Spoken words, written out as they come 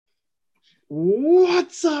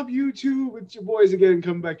What's up, YouTube? It's your boys again,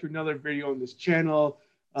 coming back to another video on this channel.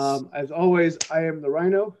 As always, I am the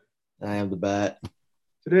Rhino. I am the Bat.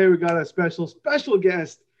 Today we got a special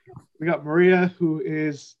guest. We got Maria, who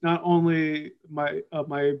is not only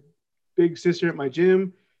my big sister at my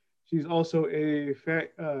gym, she's also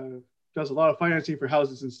does a lot of financing for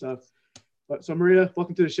houses and stuff. So Maria,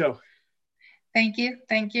 welcome to the show. Thank you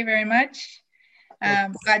very much.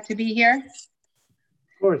 Glad to be here.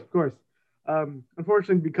 Of course.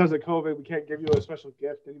 Unfortunately, because of COVID, we can't give you a special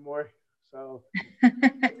gift anymore. So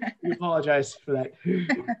we apologize for that.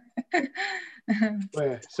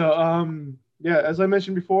 As I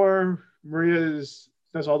mentioned before, Maria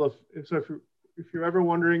does all the. So if you're ever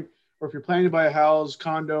wondering, or if you're planning to buy a house,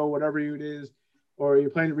 condo, whatever it is, or you're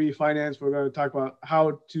planning to refinance, we're going to talk about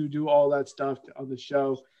how to do all that stuff on the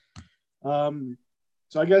show. So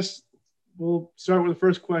I guess we'll start with the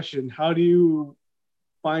first question. How do you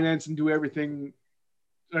finance and do everything,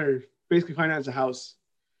 or basically finance a house?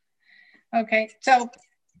 Okay, so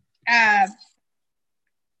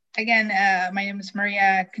again, my name is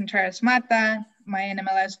Maria Contreras Mata. My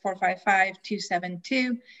NMLS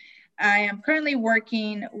 455272. I am currently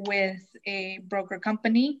working with a broker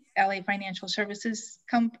company, LA Financial Services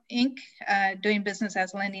Inc., doing business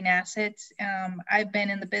as Lending Assets. I've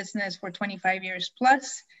been in the business for 25 years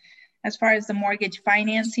plus, as far as the mortgage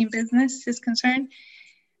financing business is concerned.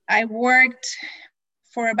 I worked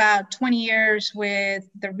for about 20 years with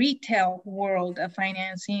the retail world of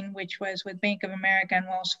financing, which was with Bank of America and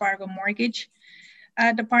Wells Fargo mortgage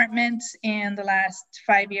departments. And the last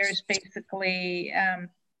 5 years, basically,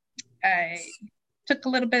 I took a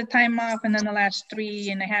little bit of time off. And then the last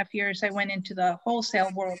 3.5 years, I went into the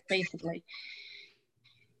wholesale world, basically.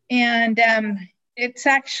 And it's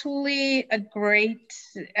actually a great,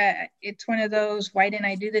 it's one of those, why didn't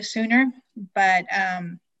I do this sooner? But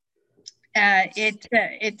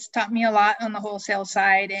it's taught me a lot on the wholesale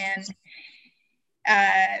side, and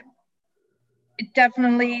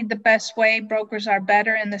definitely the best way. Brokers are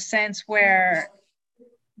better in the sense where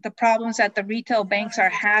the problems that the retail banks are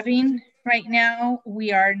having right now,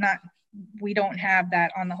 we don't have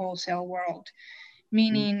that on the wholesale world.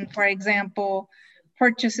 Meaning, for example,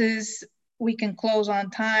 purchases, we can close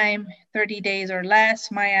on time, 30 days or less.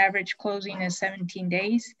 My average closing is 17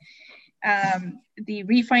 days. The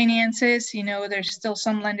refinances, there's still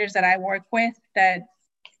some lenders that I work with that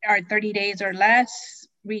are 30 days or less.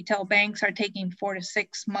 Retail banks are taking 4 to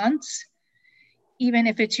 6 months. Even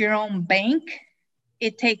if it's your own bank,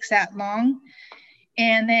 it takes that long.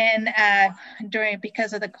 And then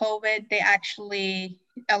because of the COVID,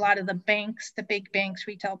 a lot of the banks, the big banks,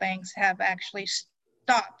 retail banks, have actually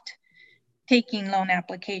stopped taking loan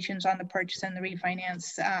applications on the purchase and the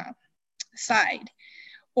refinance side.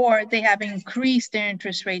 Or they have increased their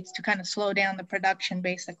interest rates to kind of slow down the production,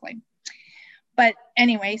 basically. But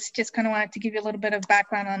anyways, just kind of wanted to give you a little bit of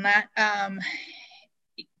background on that.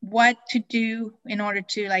 What to do in order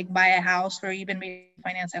to buy a house or even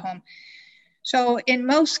refinance a home. So in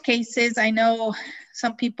most cases, I know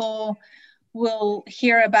some people will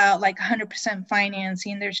hear about 100%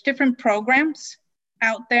 financing. There's different programs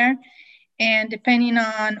out there. And depending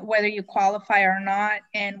on whether you qualify or not,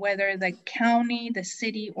 and whether the county, the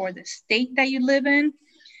city, or the state that you live in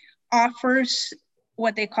offers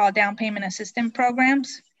what they call down payment assistance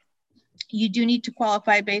programs, you do need to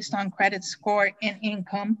qualify based on credit score and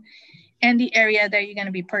income and the area that you're going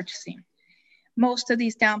to be purchasing. Most of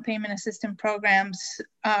these down payment assistance programs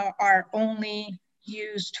are only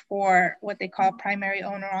used for what they call primary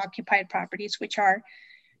owner occupied properties, which are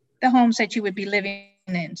the homes that you would be living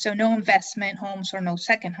in. So no investment homes or no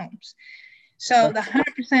second homes. So the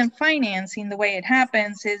 100% financing, the way it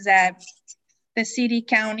happens is that the city,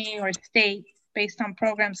 county, or state, based on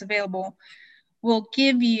programs available, will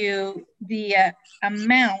give you the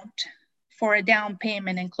amount for a down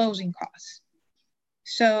payment and closing costs.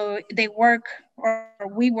 So we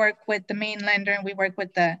work with the main lender, and we work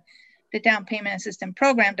with the down payment assistance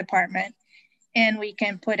program department, and we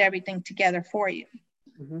can put everything together for you.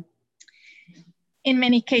 Mm-hmm. In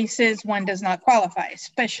many cases, one does not qualify,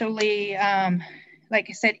 especially, like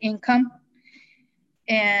I said, income.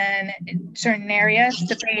 And in certain areas,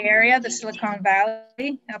 the Bay Area, the Silicon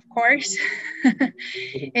Valley, of course.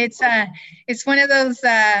 It's one of those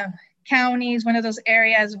counties, one of those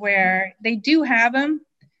areas where they do have them,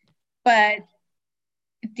 but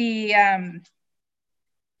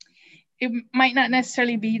it might not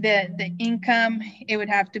necessarily be the income. It would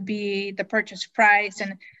have to be the purchase price.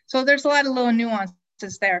 And so there's a lot of little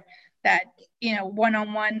nuances there that,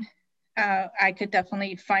 one-on-one, I could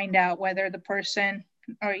definitely find out whether the person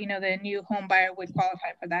or, the new home buyer would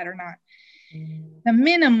qualify for that or not. The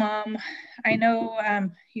minimum, I know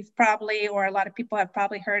you've probably, or a lot of people have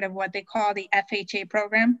probably heard of what they call the FHA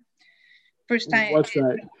program. First time. What's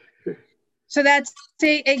that? So that's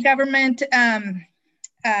a government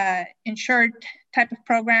insured type of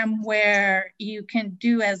program where you can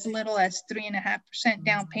do as little as 3.5%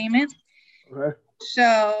 down payment. Okay.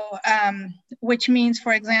 So, which means,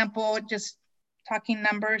 for example, just talking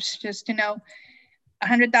numbers, just to know,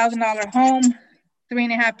 $100,000 home,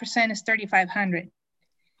 3.5% is $3,500.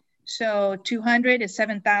 So 200 is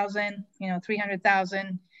 7,000.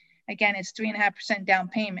 300,000. Again, it's 3.5% down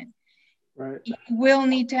payment. Right. You will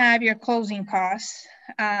need to have your closing costs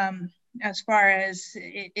as far as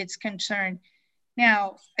it's concerned.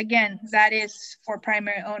 Now, again, that is for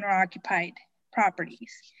primary owner occupied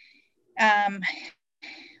properties. That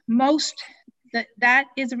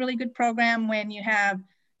is a really good program when you have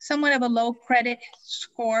somewhat of a low credit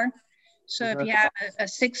score. So if you have a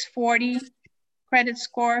 640 credit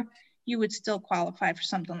score, you would still qualify for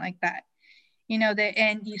something like that.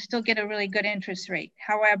 And you still get a really good interest rate.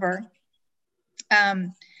 However,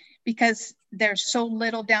 because there's so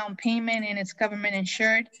little down payment and it's government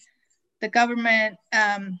insured, the government,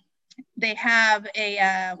 they have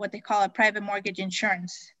what they call a private mortgage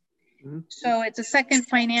insurance. Mm-hmm. So it's a second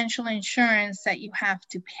financial insurance that you have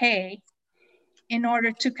to pay in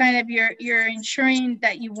order to kind of, you're ensuring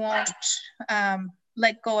that you won't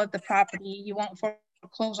let go of the property. You won't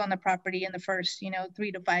foreclose on the property in the first,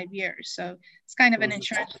 3 to 5 years. So it's kind of an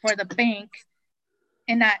insurance for the bank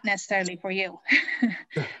and not necessarily for you,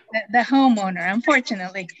 the homeowner,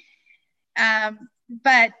 unfortunately.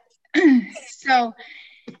 But so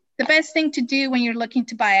the best thing to do when you're looking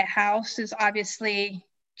to buy a house is obviously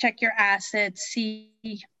check your assets, see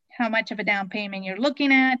how much of a down payment you're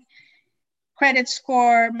looking at, credit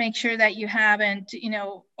score, make sure that you haven't,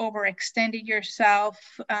 overextended yourself,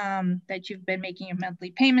 that you've been making your monthly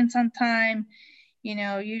payments on time.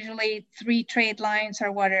 Usually 3 trade lines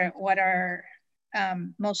are what are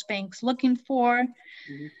most banks looking for.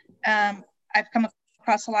 Mm-hmm. I've come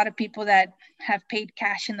across a lot of people that have paid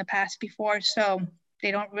cash in the past before, so they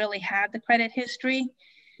don't really have the credit history.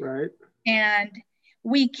 Right. And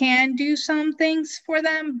we can do some things for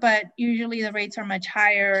them, but usually the rates are much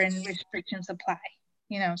higher and restrictions apply,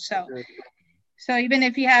 so. Okay. So even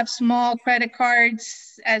if you have small credit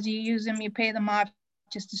cards, as you use them, you pay them off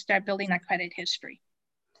just to start building that credit history.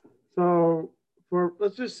 So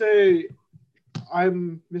let's just say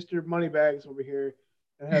I'm Mr. Moneybags over here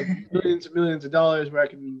and have millions and millions of dollars where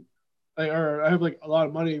I have like a lot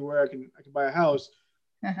of money where I can buy a house.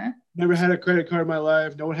 Uh-huh. Never had a credit card in my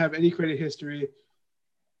life. Don't have any credit history.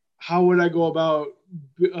 How would I go about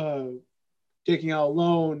taking out a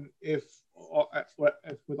loan with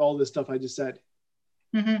all this stuff I just said?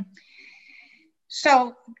 Mm-hmm.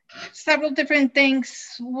 So several different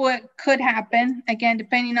things could happen, again,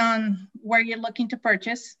 depending on where you're looking to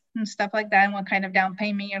purchase and stuff like that and what kind of down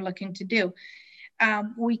payment you're looking to do.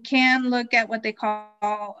 We can look at what they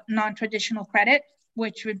call non-traditional credit,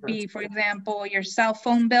 which would be, for example, your cell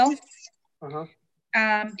phone bill. Uh-huh.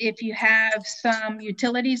 If you have some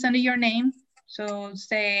utilities under your name, so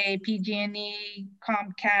say PG&E,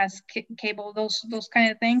 Comcast, cable, those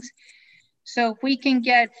kind of things. So if we can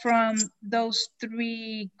get from those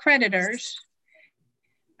 3 creditors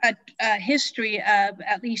a history of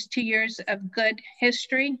at least 2 years of good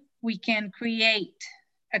history, we can create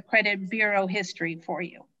a credit bureau history for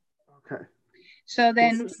you. Okay. So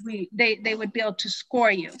then they would be able to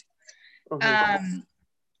score you. Okay.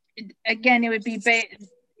 Again, it would be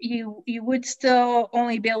you would still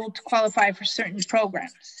only be able to qualify for certain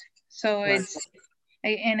programs. So right.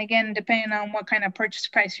 And again, depending on what kind of purchase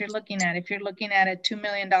price you're looking at. If you're looking at a $2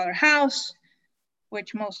 million house,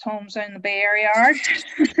 which most homes in the Bay Area are,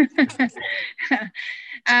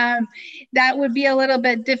 that would be a little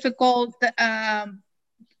bit difficult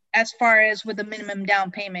as far as with the minimum down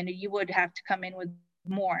payment. You would have to come in with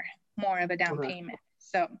more of a down payment.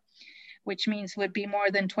 So, which means would be more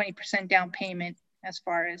than 20% down payment as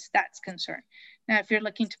far as that's concerned. Now, if you're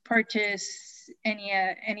looking to purchase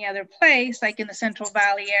any other place, like in the Central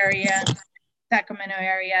Valley area, Sacramento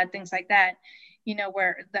area, things like that,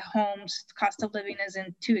 where the homes cost of living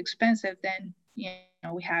isn't too expensive, then,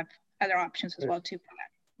 we have other options as well too for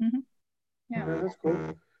that. Mm-hmm. Yeah. Okay, that's cool.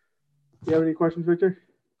 Do you have any questions, Victor?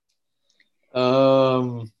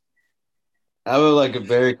 I have like a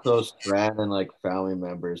very close friend and like family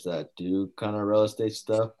members that do kind of real estate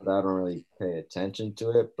stuff, but I don't really pay attention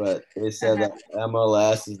to it. But they said that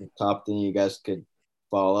MLS is the top thing you guys could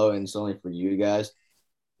follow, and it's only for you guys.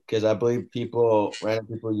 Because I believe random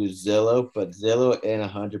people use Zillow, but Zillow ain't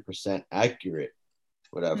 100% accurate,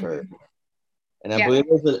 what I've heard. And I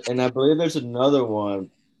believe there's another one.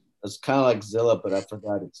 It's kind of like Zillow, but I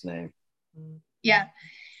forgot its name. Yeah.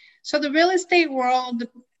 So the real estate world,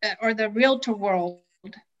 or the realtor world,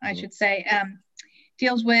 I should say,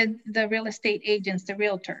 deals with the real estate agents, the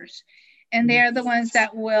realtors. And they are the ones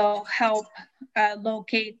that will help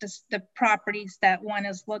locate the properties that one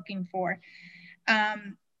is looking for.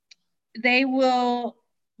 They will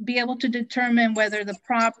be able to determine whether the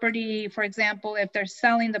property, for example, if they're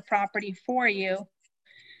selling the property for you,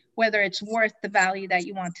 whether it's worth the value that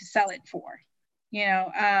you want to sell it for. You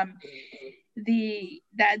know, the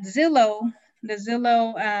Zillow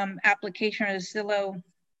application, or the Zillow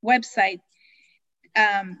website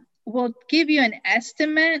will give you an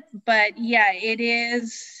estimate, but yeah, it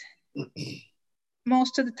is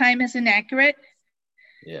most of the time is inaccurate.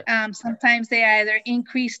 Yeah. Sometimes they either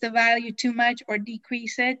increase the value too much or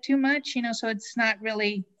decrease it too much, you know, so it's not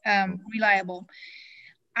really reliable.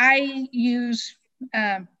 I use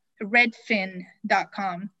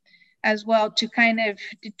redfin.com as well to kind of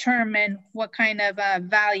determine what kind of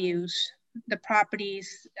values the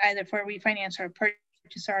properties, either for refinance or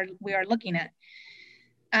purchase, we are looking at.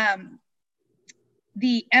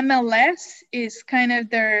 The MLS is kind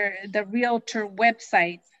of the realtor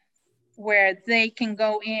website where they can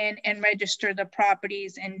go in and register the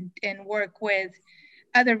properties and work with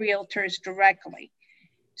other realtors directly.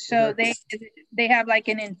 So they have like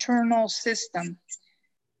an internal system.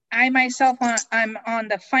 I myself, I'm on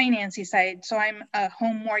the financing side, so I'm a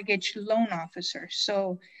home mortgage loan officer.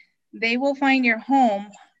 So they will find your home.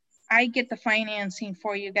 I get the financing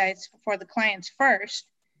for you guys, for the clients first,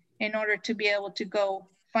 in order to be able to go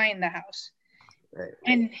find the house. Right.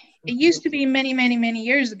 And it used to be many, many, many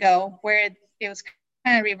years ago where it was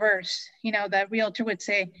kind of reverse. You know, the realtor would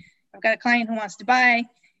say, I've got a client who wants to buy,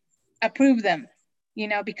 approve them, you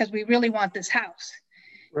know, because we really want this house.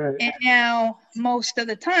 Right. And now most of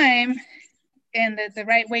the time, and the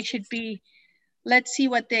right way should be, let's see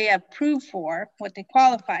what they approve for, what they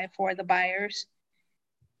qualify for, the buyers.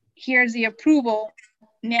 Here's the approval.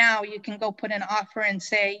 Now you can go put an offer and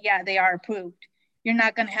say, yeah, they are approved. You're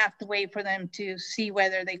not going to have to wait for them to see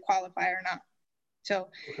whether they qualify or not. So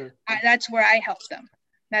that's where I help them.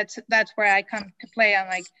 That's where I come to play. I'm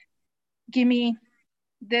like, give me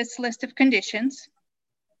this list of conditions,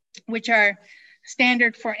 which are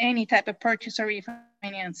standard for any type of purchase or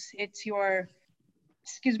refinance. It's your,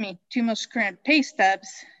 2 most current pay stubs,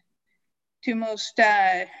 2 most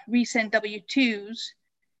recent W-2s,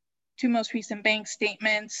 2 most recent bank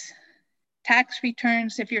statements, tax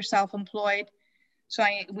returns if you're self-employed. So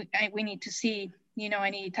we need to see, you know,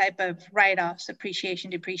 any type of write-offs, appreciation,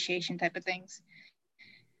 depreciation type of things.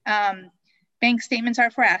 Bank statements are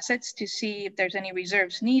for assets to see if there's any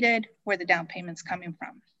reserves needed, where the down payment's coming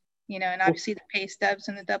from. You know, and obviously the pay stubs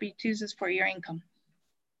and the W-2s is for your income.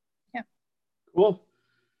 Yeah. Cool.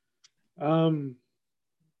 Damn,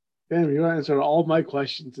 you answered all my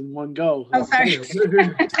questions in one go. Oh, sorry.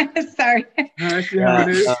 Sorry. I see how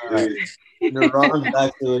it is. Ron's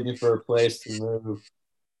actually looking for a place to move.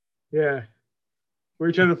 Yeah.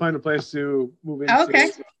 We're trying to find a place to move into.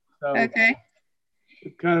 Okay. So okay.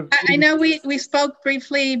 Kind of. I know we spoke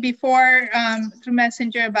briefly before through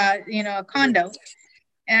Messenger about, you know, a condo.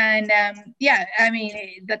 And yeah, I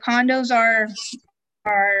mean, the condos are,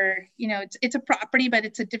 you know, it's a property, but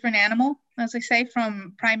it's a different animal, as I say,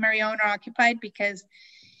 from primary owner occupied, because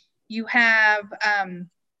you have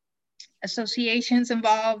associations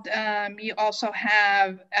involved. You also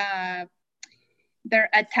have, they're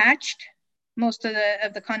attached. Most of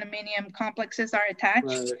the condominium complexes are attached.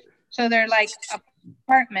 Right. So they're like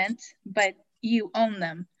apartments, but you own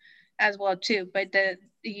them as well too. But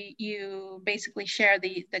you basically share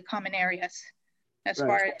the common areas as right.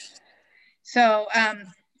 far as, so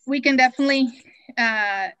we can definitely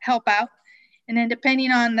help out. And then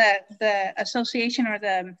depending on the association or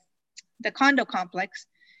the condo complex,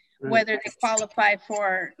 right. whether they qualify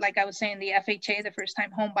for, like I was saying, the FHA, the first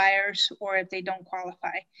time home buyers, or if they don't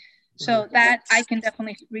qualify. So that I can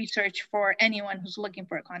definitely research for anyone who's looking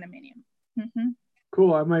for a condominium. Mm-hmm.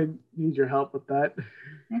 Cool. I might need your help with that.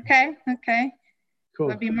 Okay. Okay. Cool.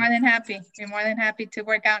 I'd be more than happy. Be more than happy to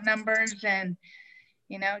work out numbers and,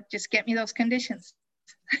 you know, just get me those conditions.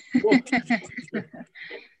 Cool.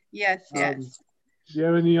 Yes. Yes. Do you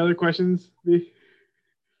have any other questions, B?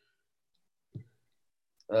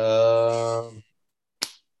 Not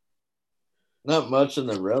much on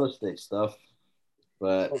the real estate stuff,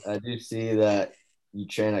 but I do see that you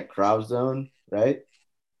train at CropZone, right?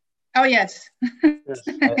 Oh, yes.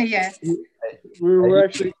 Yeah. We're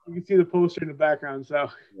actually, you can see the poster in the background. So,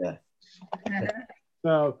 yeah.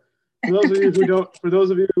 So, For those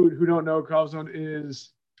of you who don't know, Krav Zone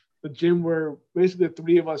is the gym where basically the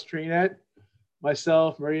three of us train at.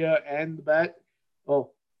 Myself, Maria, and the Bat.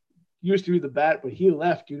 Well, he used to be the Bat, but he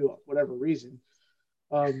left due to whatever reason.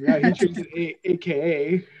 Yeah, he trains at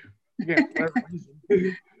AKA. Again, whatever reason.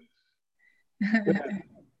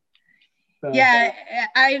 Yeah,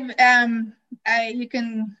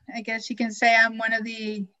 I guess you can say I'm one of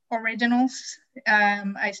the originals.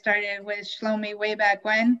 I started with Shlomi way back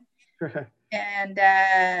when, and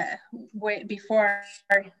way before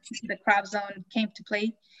the Krav Zone came to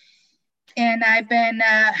play. And I've been,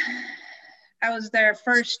 I was their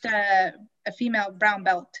first a female brown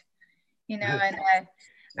belt, and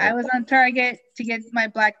I was on target to get my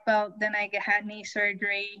black belt. Then I had knee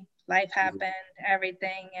surgery. Life happened,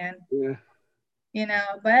 everything, and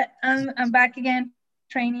but I'm back again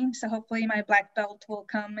training. So hopefully my black belt will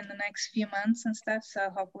come in the next few months and stuff. So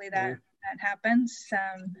hopefully that happens.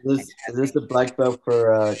 Is this the black belt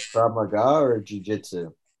for Krav Maga or Jiu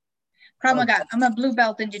Jitsu? Krav Maga. I'm a blue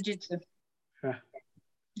belt in Jiu Jitsu.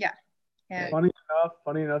 Yeah. Funny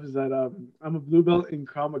enough is that I'm a blue belt in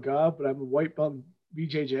Krav Maga, but I'm a white belt in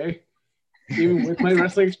BJJ. Even with my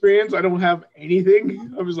wrestling experience, I don't have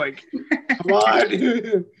anything. I was like, come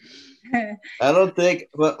on. I don't think,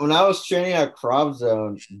 but when I was training at Krav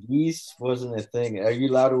Zone, geese wasn't a thing. Are you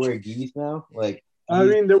allowed to wear geese now? Like, I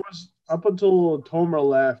mean, there was up until Tomer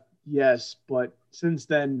left, yes, but since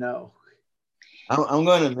then, no. I'm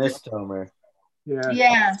going to miss Tomer.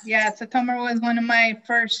 Yeah. So Tomer was one of my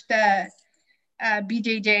first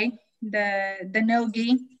BJJ, the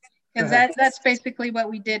no-gi. Because that's basically what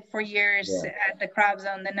we did for years at the Krav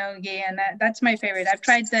Zone, the no-gi, and that's my favorite. I've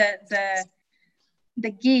tried the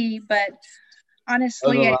gi, but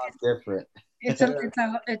honestly, different. It's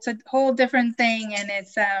a whole different thing, and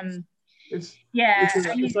it's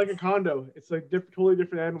like a condo. It's like totally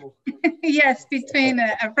different animal. Yes, between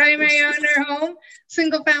a primary owner home,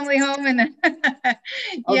 single family home, and I'm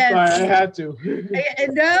sorry, I had to.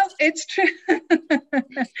 No, it's true.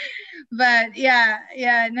 But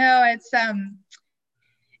no,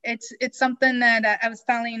 it's something that I was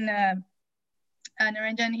telling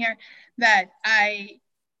Naranjan here that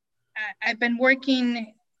I've been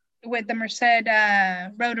working with the Merced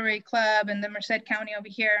Rotary Club and the Merced County over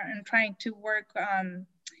here and trying to work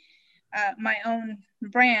my own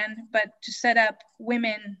brand, but to set up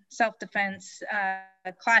women self-defense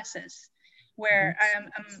classes where I'm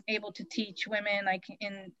able to teach women, like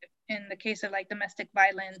in the case of like domestic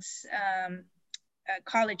violence,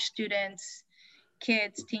 college students,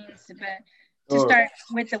 kids, teens, but to start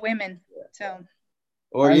with the women. So,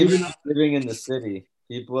 or even living in the city.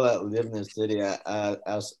 People that live in the city,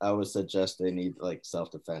 I would suggest they need like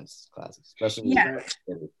self-defense classes, especially in the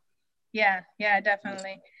city. Yeah,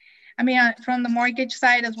 definitely. I mean, from the mortgage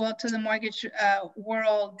side as well to the mortgage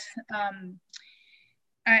world,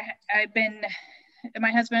 I've been,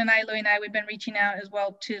 my husband and I, Louie and I, we've been reaching out as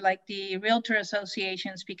well to like the realtor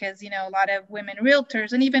associations because, a lot of women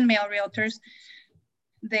realtors and even male realtors,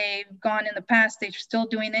 they've gone in the past, they're still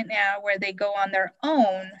doing it now, where they go on their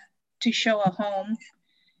own to show a home.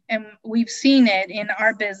 And we've seen it in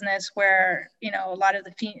our business where, a lot of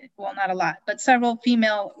not a lot, but several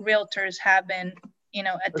female realtors have been,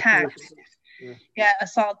 attacked,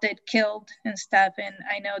 assaulted, killed and stuff. And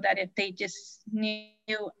I know that if they just knew,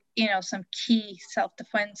 some key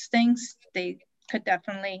self-defense things, they could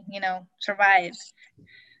definitely, survive.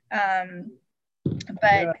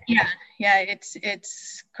 But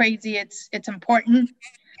it's crazy. It's important.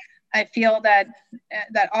 I feel that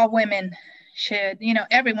all women should,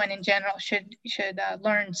 everyone in general should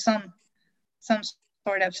learn some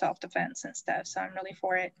sort of self-defense and stuff. So I'm really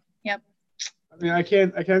for it. Yep. I mean, I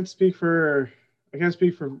can't speak for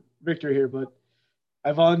Victor here, but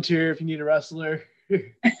I volunteer if you need a wrestler.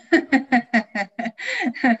 You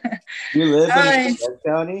live in Merced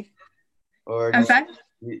County, or do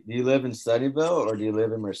you live in Sunnyvale, or do you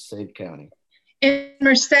live in Merced County? In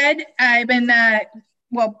Merced, I've been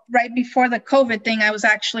right before the COVID thing, I was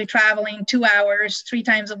actually traveling 2 hours 3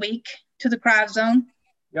 times a week to the Krav Zone.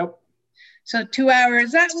 Yep. So 2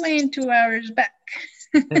 hours that way and 2 hours back.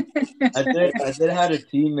 I did have a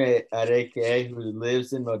teammate at AKA who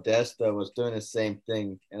lives in Modesto, was doing the same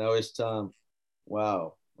thing, and I always tell him,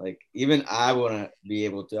 wow, like even I wouldn't be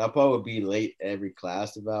able to. I probably would be late every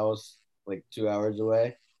class if I was like 2 hours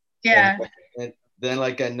away. Yeah. And then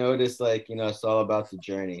like I noticed, like, it's all about the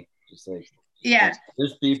journey. Just like,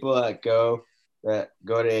 there's people that go to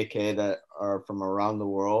AK that are from around the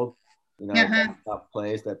world, top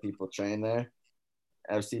place that people train there.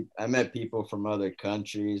 I met people from other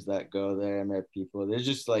countries that go there. I met people they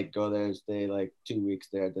just like go there, stay like 2 weeks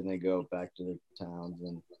there, then they go back to their towns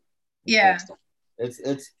and Yeah. stuff.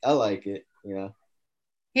 It's I like it,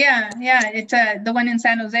 Yeah, it's the one in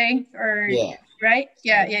San Jose, or Yeah. right?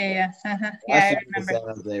 Yeah. Uh-huh. Yeah, I The remember. San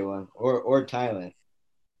Jose one or Thailand.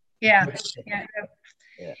 Yeah.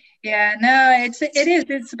 Yeah. No,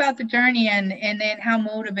 it's about the journey and then how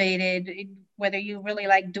motivated, whether you really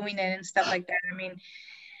like doing it and stuff like that. I mean,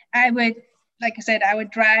 like I said, I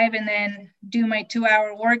would drive and then do my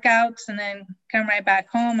 2-hour workouts and then come right back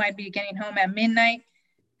home. I'd be getting home at midnight,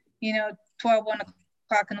 1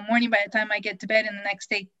 o'clock in the morning by the time I get to bed, and the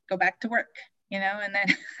next day go back to work, and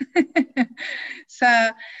then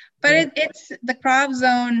so, but it's the Krav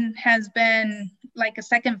Zone has been like a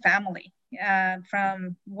second family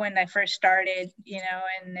from when I first started,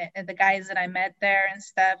 and the guys that I met there and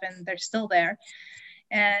stuff, and they're still there.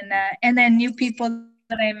 And then new people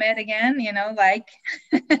that I met again, like.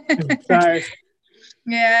 Sorry.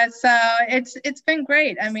 Yeah, so it's been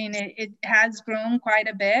great. I mean, it has grown quite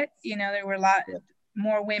a bit. There were a lot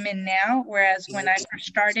more women now, whereas when I first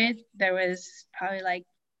started, there was probably like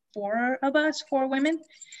 4 women.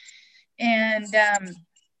 And,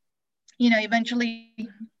 eventually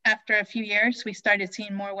after a few years, we started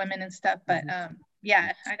seeing more women and stuff. But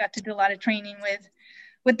yeah, I got to do a lot of training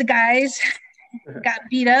with the guys. Got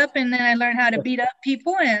beat up, and then I learned how to beat up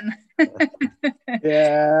people, and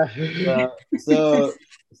yeah. So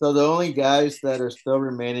the only guys that are still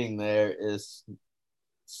remaining there is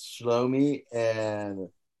Shlomi and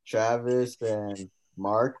Travis and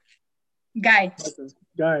Mark. Guy. Those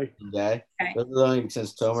are the only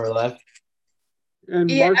since Tomer left. And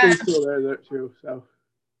Mark is still there too. So.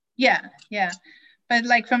 Yeah. But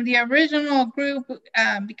like from the original group,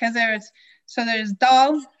 because there's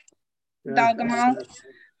Dal Gamal,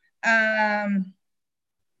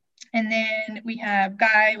 and then we have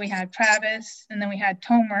Guy, we have Travis, and then we had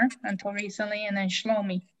Tomer until recently, and then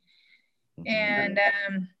Shlomi. And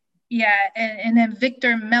and then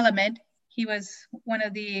Victor Melamed, he was one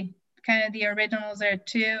of the kind of the originals there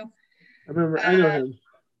too. I know him.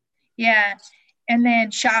 Yeah, and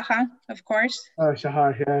then Shaha, of course. Oh,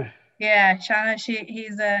 Shaha, yeah. Yeah, Shaha,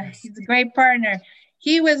 he's a great partner.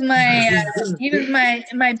 He was my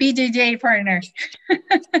BJJ partner.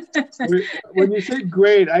 When you say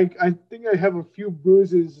great, I think I have a few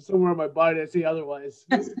bruises somewhere on my body that say otherwise.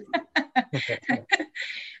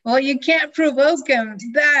 Well, you can't provoke him.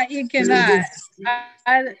 That you cannot.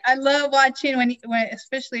 I love watching when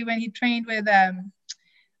especially when he trained with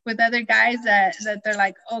other guys that they're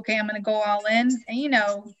like, okay, I'm gonna go all in, and he's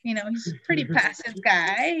a pretty passive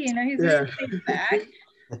guy. He's gonna take back.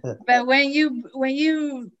 But when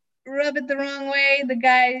you rub it the wrong way, the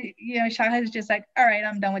guy, Shaha is just like, all right,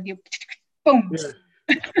 I'm done with you. Boom. Yeah.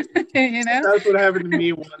 That's what happened to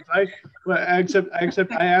me once. I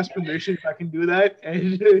asked permission if I can do that,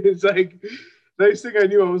 and it's like next thing I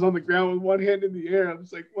knew, I was on the ground with one hand in the air. I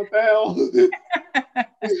was like, what the hell?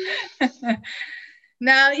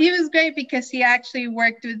 No, he was great because he actually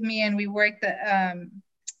worked with me, and we worked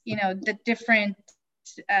the different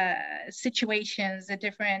situations, the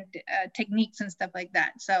different techniques and stuff like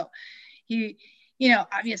that. So he,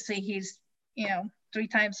 obviously he's 3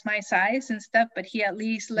 times my size and stuff, but he at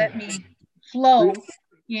least let me flow,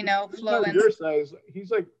 flow. Your size. He's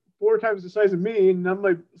like 4 times the size of me, and I'm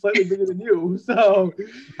like slightly bigger than you. So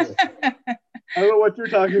I don't know what you're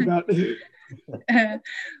talking about.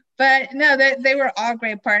 But no, they were all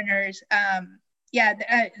great partners. I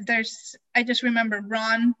just remember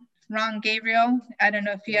Ron Gabriel. I don't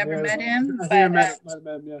know if you ever met him, but I met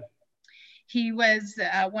him, yeah. He was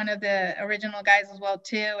one of the original guys as well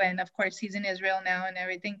too, and of course he's in Israel now and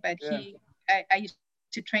everything. But I used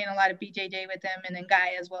to train a lot of BJJ with him, and then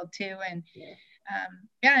Guy as well too. And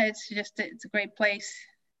it's a great place.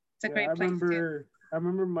 It's a great place too. I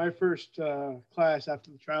remember my first class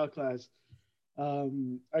after the trial class.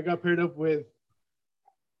 I got paired up with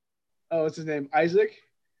what's his name, Isaac,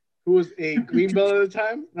 who was a green belt at the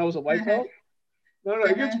time, and I was a white belt. No,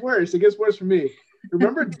 it gets worse. It gets worse for me.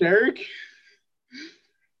 Remember Derek?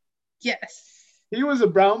 Yes. He was a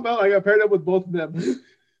brown belt. I got paired up with both of them.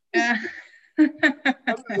 I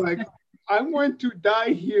was like, I'm going to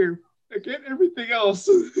die here. I get everything else.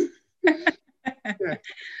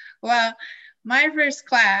 Well, my first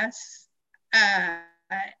class, I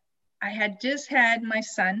had just had my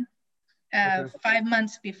son 5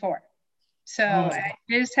 months before. So I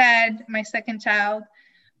just had my second child,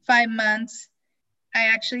 5 months. I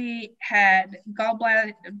actually had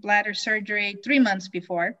gallbladder surgery 3 months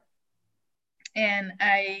before. And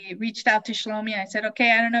I reached out to Shlomi and I said, okay,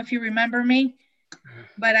 I don't know if you remember me.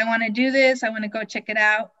 but I want to do this. I want to go check it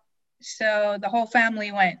out. So the whole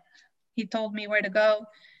family went. He told me where to go.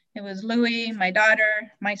 It was Louis, my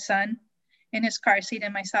daughter, my son in his car seat,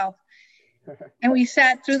 and myself. And we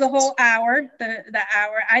sat through the whole hour, the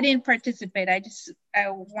hour. I didn't participate. I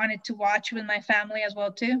wanted to watch with my family as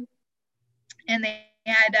well too. And they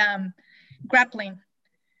had grappling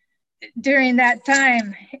during that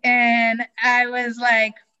time. And I was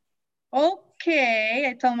like, okay.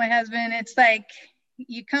 I told my husband, it's like,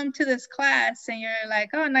 you come to this class and you're like,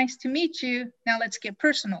 oh, nice to meet you. Now let's get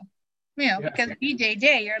personal. Because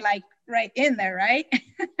BJJ, you're like right in there, right?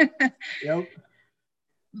 Yep.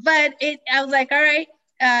 But I was like, all right,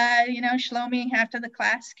 Shlomi after the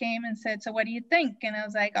class came and said, so what do you think? And I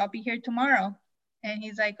was like, I'll be here tomorrow. And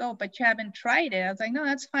he's like, oh, but you haven't tried it. I was like, no,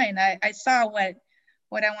 that's fine. I saw what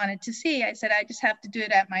I wanted to see. I said, I just have to do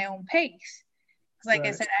it at my own pace. Because like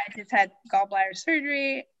I said, I just had gallbladder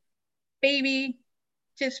surgery, baby,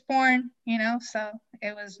 just born, so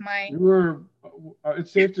it was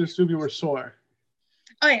it's safe to assume you were sore.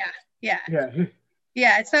 Oh, yeah.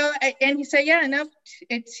 Yeah. So, and he said, yeah, no,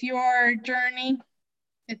 it's your journey.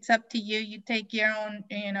 It's up to you. You take your own,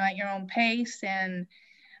 at your own pace. And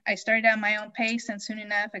I started at my own pace, and soon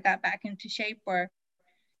enough, I got back into shape where,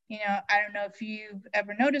 I don't know if you've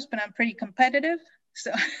ever noticed, but I'm pretty competitive.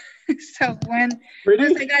 So, once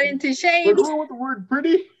I got into shape. We're going with the word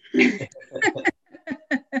pretty.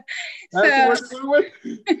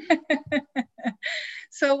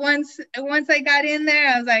 So once I got in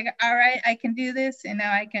there, I was like, all right, I can do this. And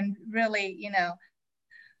now I can really,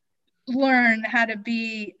 learn how to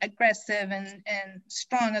be aggressive and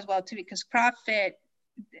strong as well too, because CrossFit,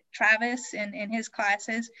 Travis and his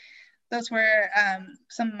classes, those were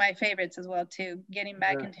some of my favorites as well too. Getting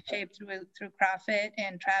back into shape through CrossFit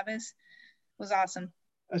and Travis was awesome.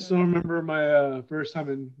 I still remember my first time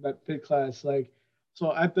in that fit class.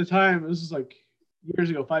 So at the time, this was like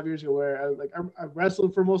 5 years ago, where I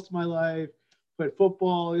wrestled for most of my life, played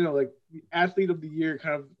football, like the athlete of the year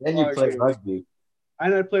kind of. Then you played rugby.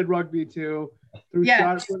 And I played rugby too through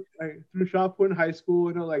shot put in high school.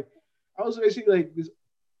 I was basically this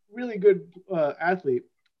really good athlete.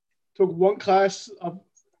 Took one class of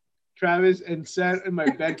Travis and sat in my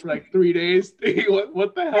bed for 3 days thinking,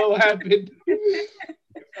 what the hell happened?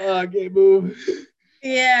 I can't move.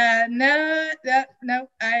 Yeah, no,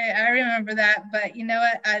 I remember that. But you know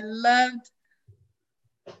what? I loved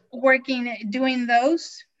doing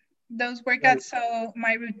those workouts. Right. So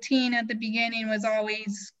my routine at the beginning was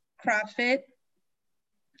always CrossFit,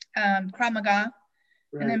 Krav Maga,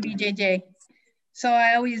 right. And then BJJ. So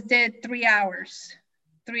I always did 3 hours.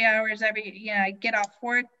 3 hours I get off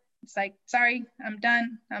work. It's like, sorry, I'm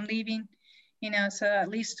done. I'm leaving. So at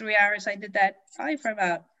least 3 hours. I did that probably for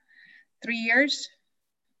about 3 years.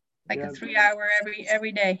 A 3 hour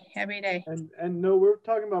every day. And no, we're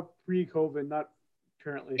talking about pre-COVID, not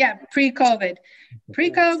currently. Yeah, pre-COVID,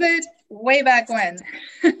 way back when.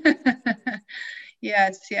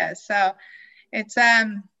 Yes. So it's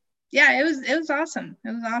it was awesome. It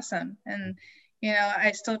was awesome, and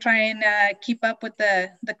I still try and keep up with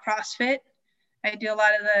the CrossFit. I do a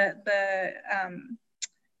lot of the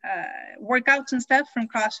workouts and stuff from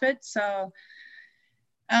CrossFit. So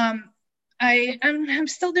I'm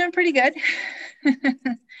still doing pretty good.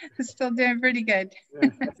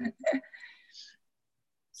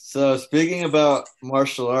 So speaking about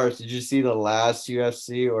martial arts, did you see the last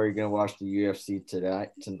UFC, or are you gonna watch the UFC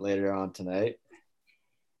later on tonight?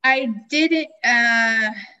 I didn't.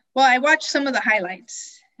 Well, I watched some of the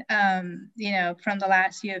highlights. From the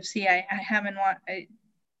last UFC. I haven't watched.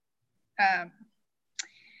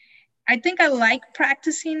 I think I like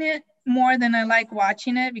practicing it more than I like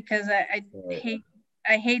watching it, because I hate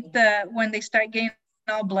when they start getting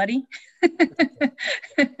all bloody.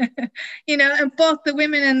 And both the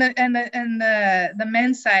women and the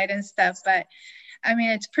men's side and stuff. But I mean,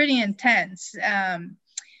 it's pretty intense.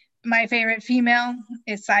 My favorite female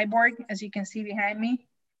is Cyborg, as you can see behind me.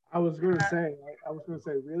 I was gonna say,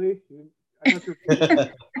 really? I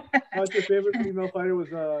thought your favorite female fighter was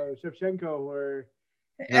Shevchenko, or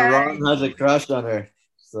Ron has a crush on her.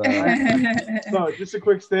 So just a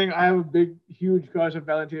quick thing. I have a huge crush on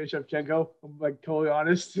Valentina Shevchenko. I'm totally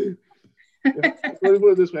honest. Let's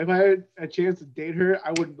put it this way: if I had a chance to date her,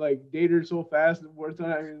 I would date her so fast. And more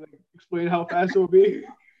time, I mean, explain how fast it would be.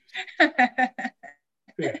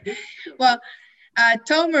 Well,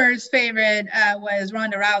 Tomer's favorite was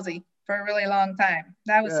Ronda Rousey for a really long time.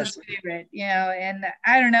 That was his favorite, and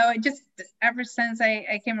I don't know, it just ever since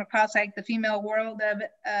I came across the female world of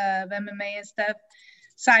MMA and stuff,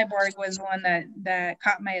 Cyborg was one that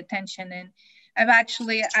caught my attention. And I've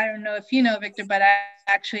actually, I don't know if you know, Victor, but I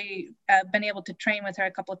actually been able to train with her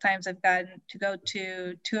a couple of times. I've gotten to go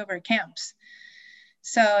to 2 of her camps.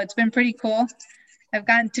 So it's been pretty cool. I've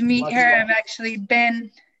gotten to meet her. I've actually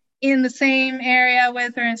been in the same area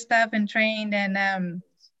with her and stuff and trained. And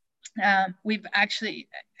I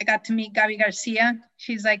got to meet Gabi Garcia.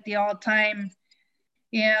 She's like the all-time,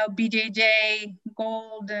 BJJ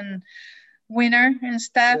gold and winner and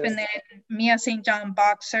stuff. Yeah. And then Mia St. John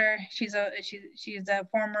boxer. She's a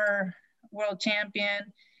former world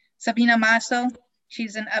champion. Sabina Masso.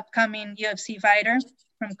 She's an upcoming UFC fighter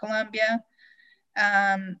from Colombia.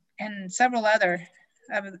 And several other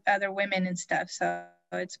women and stuff. So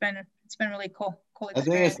it's been really cool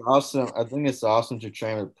experience. I think it's awesome to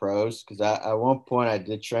train with pros, because at one point I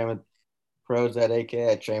did train with pros at AK.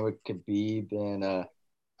 I trained with Khabib and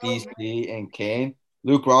DC and Kane.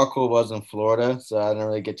 Luke Rockhold was in Florida, so I didn't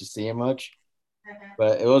really get to see him much.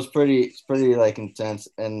 But it was pretty like intense.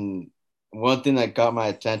 And one thing that got my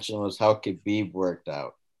attention was how Khabib worked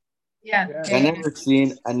out. Yeah.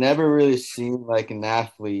 I never really seen like an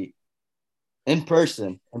athlete in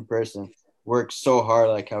person work so hard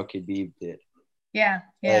like how Khabib did. Yeah.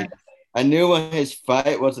 Like, I knew when his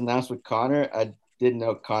fight was announced with Conor, I didn't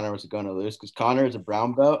know Conor was going to lose, because Conor is a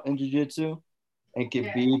brown belt in jiu-jitsu, and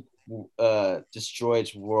Khabib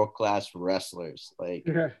destroys world-class wrestlers, like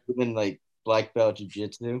even like black belt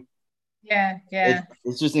jiu-jitsu. Yeah.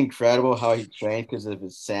 It's just incredible how he trained because of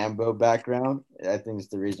his Sambo background. I think it's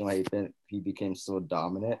the reason why he became so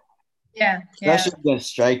dominant. Yeah. Especially against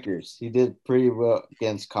strikers. He did pretty well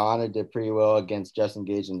against Conor, did pretty well against Justin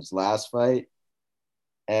Gage in his last fight.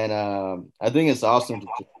 And I think it's awesome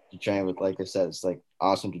to train with, like I said, it's like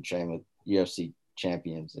awesome to train with UFC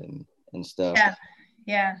champions and stuff.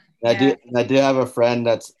 Yeah. I do have a friend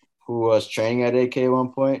who was training at AK at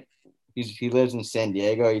one point. He lives in San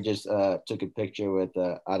Diego. He just took a picture with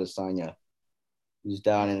Adesanya, who's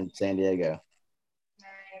down in San Diego.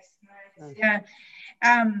 Nice. Yeah.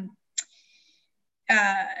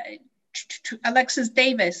 Alexis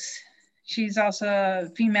Davis. She's also a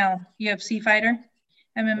female UFC fighter,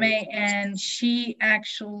 MMA, and she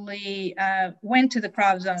actually went to the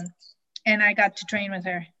Krav Zone, and I got to train with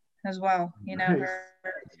her as well. Nice.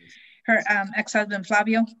 Her ex-husband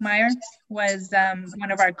Flavio Meyer was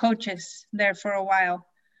one of our coaches there for a while,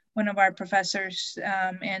 one of our professors,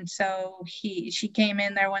 and so she came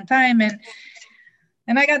in there one time, and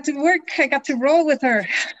I got to roll with her,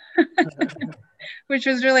 which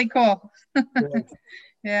was really cool.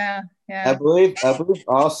 Yeah. I believe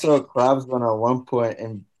also Krav Zone at one point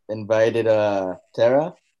invited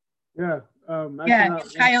Tara. Yeah.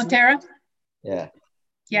 Caio Terra. Yeah.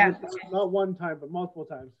 Not one time, but multiple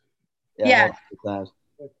times. Yeah. Multiple times.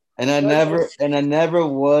 And I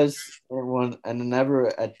never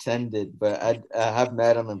attended, but I have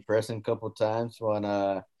met him in person a couple times when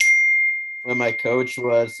my coach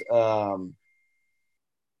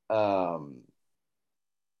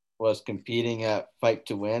was competing at Fight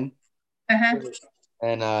to Win.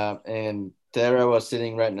 And Tara was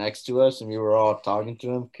sitting right next to us, and we were all talking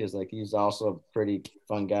to him because like he's also a pretty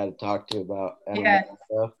fun guy to talk to about MMA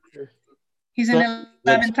stuff. He's an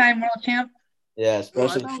 11-time world champ. Yeah,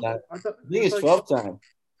 especially I think he's 12-time.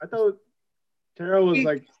 I thought Tara was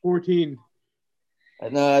like 14.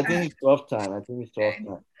 No, I think he's 12-time.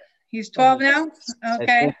 He's 12 now?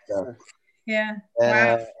 Okay. So. Yeah.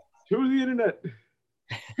 And, wow. Who's the internet?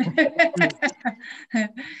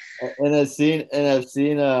 and I've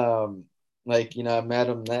seen I met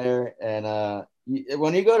him there, and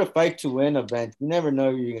when you go to Fight to Win events, you never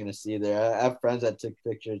know who you're gonna see there. I have friends that took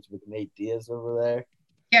pictures with Nate Diaz over there.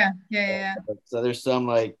 Yeah. So there's some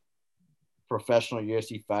like professional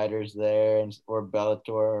UFC fighters there, or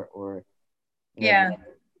Bellator, or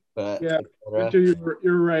but yeah,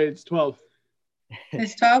 you're right. It's 12.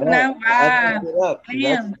 It's 12 now. Wow.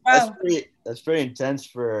 Damn, that's pretty intense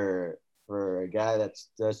for a guy that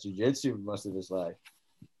does jiu-jitsu most of his life.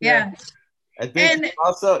 Yeah. I think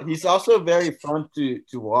he's also very fun to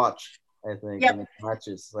watch. I think in his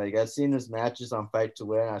matches. Like I've seen his matches on Fight to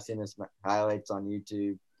Win. I've seen his highlights on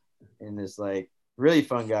YouTube, and it's like really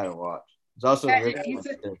fun guy to watch. He's also he's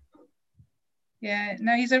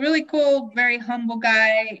a really cool, very humble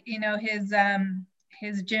guy.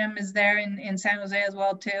 His gym is there in San Jose as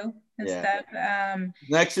well too, and stuff.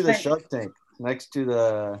 Next to the Shark Tank, next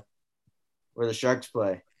to where the Sharks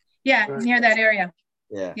play. Yeah, near that area.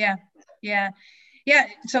 Yeah.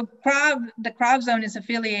 So the Krav Zone is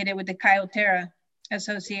affiliated with the Caio Terra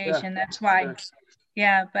Association. That's why.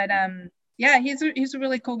 Yeah, but he's a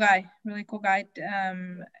really cool guy.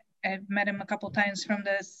 I've met him a couple times from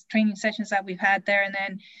the training sessions that we've had there, and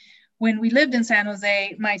then when we lived in San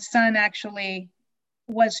Jose, my son actually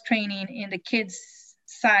was training in the kids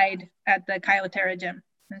side at the Kyotera gym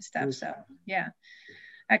and stuff. So yeah,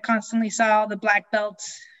 I constantly saw the black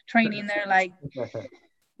belts training there, like,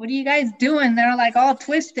 what are you guys doing? They're like all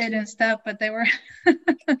twisted and stuff, but they were,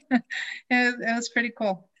 it was pretty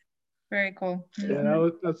cool. Very cool. Yeah,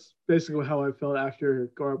 that's basically how I felt after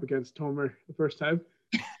going up against Tomer the first time.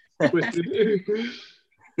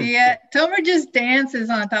 Yeah, Tomer just dances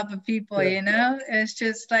on top of people, you know? It's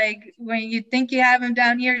just like when you think you have him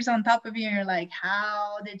down here, he's on top of you, and you're like,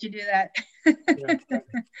 how did you do that?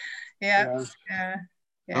 Yeah.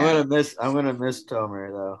 I'm gonna miss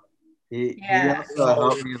Tomer though. He also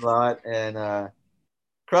helped me a lot, and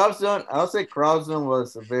Crop Zone, I would say Crop Zone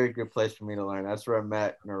was a very good place for me to learn. That's where I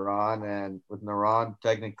met Naran, and with Naran,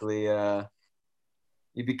 technically,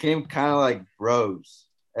 you became kind of like bros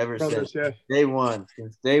since day one.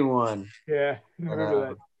 Yeah, I remember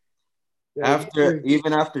that. Yeah,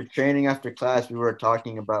 after training, after class, we were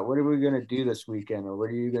talking about what are we gonna do this weekend, or what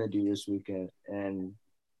are you gonna do this weekend? And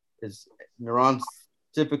it's Naran's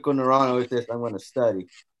typical Naran always says, "I'm gonna study."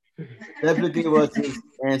 Typically was his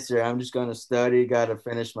answer. I'm just gonna study, gotta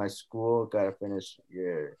finish my school, gotta finish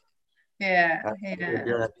your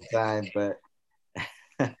during at the time, but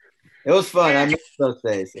it was fun. I miss those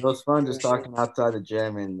days. It was fun just talking outside the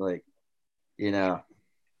gym and like,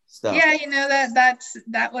 stuff. Yeah,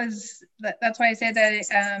 that's why I said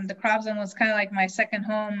that the Crop Zone was kind of like my second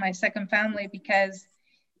home, my second family, because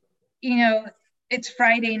it's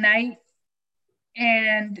Friday night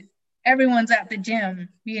and everyone's at the gym,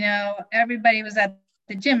 everybody was at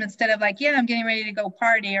the gym instead of like, I'm getting ready to go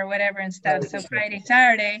party or whatever and stuff. So Friday,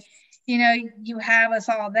 Saturday, you have us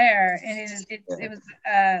all there, and it was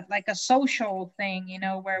like a social thing,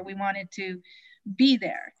 where we wanted to be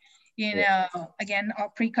there, again, all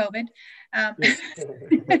pre-COVID,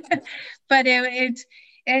 but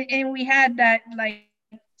and we had that like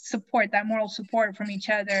support, that moral support from each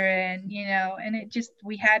other, and and it just,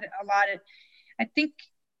 we had I think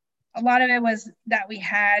a lot of it was that we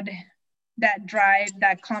had that drive,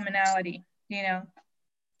 that commonality,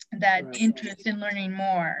 that interest in learning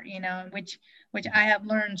more, which I have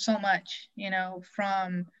learned so much,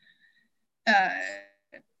 from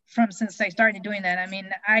since I started doing that. I mean,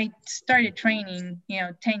 I started training,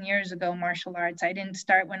 10 years ago, martial arts. I didn't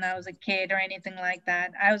start when I was a kid or anything like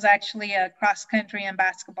that. I was actually a cross country and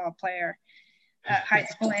basketball player, high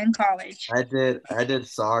school and college. I did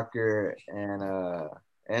soccer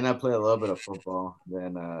and I played a little bit of football.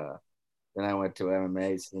 Then I went to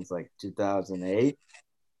MMA since like 2008,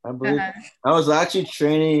 I believe. I was actually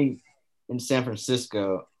training in San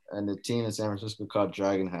Francisco, and the team in San Francisco called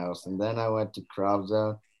Dragon House. And then I went to Crop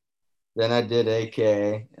Zone. Then I did AK.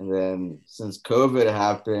 And then since COVID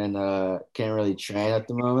happened, can't really train at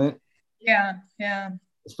the moment. Yeah.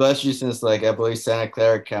 Especially since, like, I believe Santa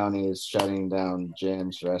Clara County is shutting down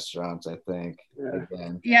gyms, restaurants, I think.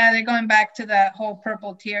 Again. Yeah, they're going back to the whole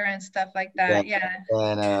purple tier and stuff like that. Yeah.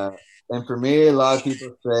 And for me, a lot of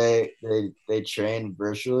people say they train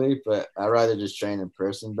virtually, but I'd rather just train in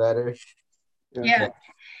person better. Yeah.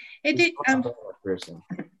 It did. Person.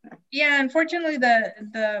 Yeah, unfortunately,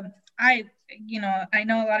 I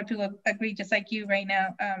know a lot of people agree, just like you right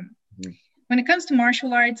now. When it comes to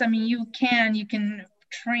martial arts, I mean, you can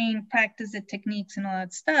train, practice the techniques and all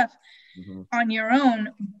that stuff on your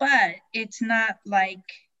own, but it's not like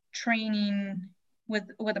training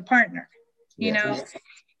with a partner. You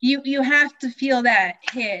have to feel that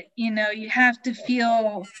hit. You have to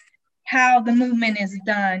feel how the movement is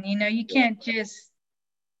done. You can't just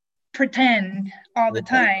pretend all the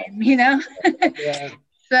time.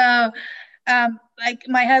 So, like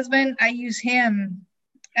my husband, I use him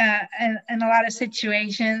in a lot of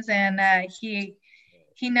situations, and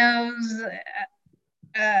he knows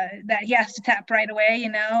that he has to tap right away.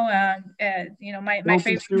 My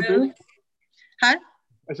favorite move. Huh?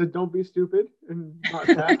 I said, don't be stupid and not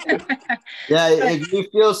tap. Yeah, if you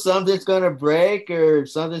feel something's gonna break or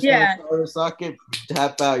something's gonna fall in the socket,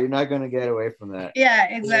 tap out. You're not gonna get away from that. Yeah,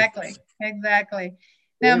 exactly.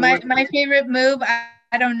 Now, my favorite move,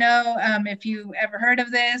 I don't know if you ever heard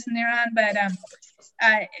of this, Niran, but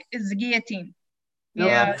is the guillotine.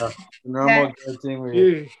 Normal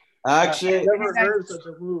guillotine. Actually, I've never heard of such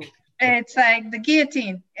a move. It's like the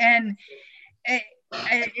guillotine, and it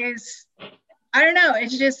is. I don't know.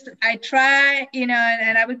 It's just, I try, and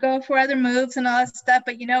I would go for other moves and all that stuff.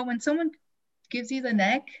 But, when someone gives you the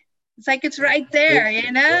neck, it's like, it's right there,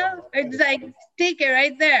 It's like, take it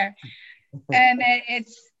right there. And it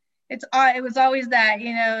was always that,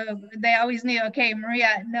 they always knew, okay,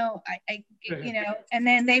 Maria, no, I and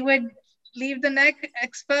then they would leave the neck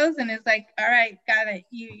exposed, and it's like, all right, got it.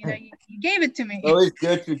 You gave it to me. It's always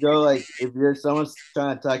good to go like if you're someone's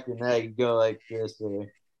trying to attack your neck, you go like this or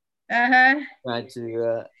trying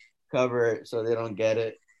to cover it so they don't get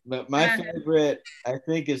it. But my favorite, I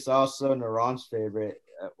think, is also Naran's favorite.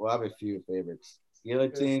 Well, I have a few favorites: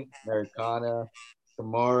 guillotine, Americana,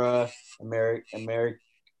 Kimura,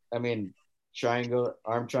 I mean,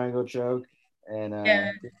 arm triangle choke, and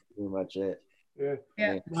that's pretty much it.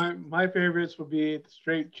 Yeah. My favorites would be the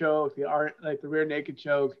straight choke, the rear naked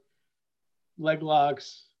choke, leg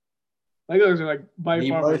locks. Leg locks are like by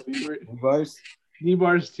far my favorite. Knee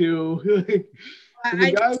bars too.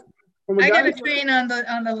 I gotta train on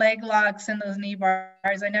the leg locks and those knee bars.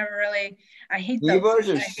 I hate knee those.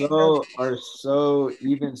 Knee bars are so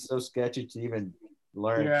sketchy to even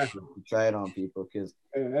learn to try it on people because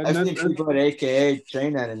I've seen people at AKA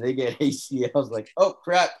train that and they get ACLs like, oh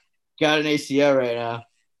crap, got an ACL right now.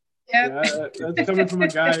 Yep. Yeah, that's coming from a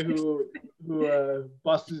guy who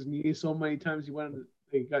busted his knee so many times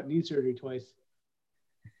he got knee surgery twice.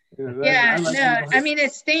 I mean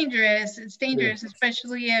it's dangerous. It's dangerous,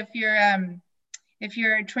 especially if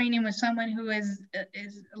you're training with someone who is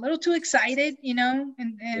a little too excited, and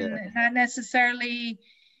not necessarily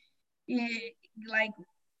like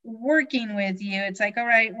working with you. It's like, all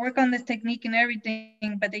right, work on the technique and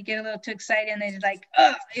everything, but they get a little too excited and they're like,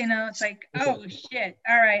 it's like, oh shit,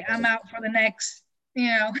 all right, I'm out for the next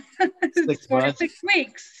 4 to 6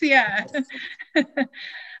 weeks. Yeah.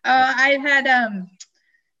 I've had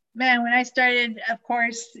man, when I started, of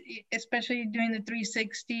course, especially doing the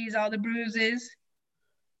 360s, all the bruises,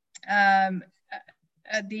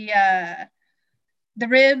 the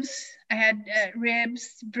ribs, I had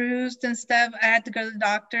ribs bruised and stuff. I had to go to the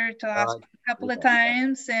doctor to the hospital a couple of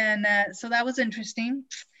times. And so that was interesting.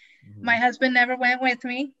 Mm-hmm. My husband never went with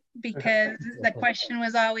me because the question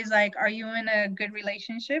was always like, are you in a good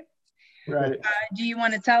relationship? Right. Do you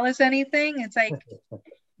want to tell us anything? It's like,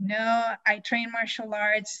 no, I train martial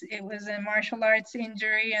arts. It was a martial arts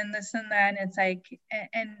injury and this and that. And it's like,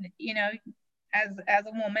 and as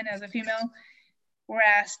a woman, as a female, we're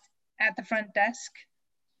asked at the front desk,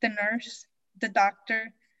 the nurse, the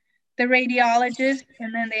doctor, the radiologist,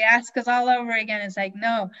 and then they ask us all over again. It's like,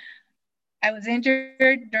 no, I was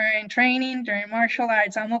injured during training, during martial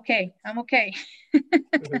arts. I'm okay.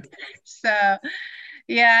 So,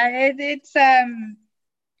 yeah,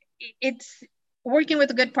 it's working with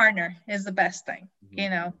a good partner is the best thing.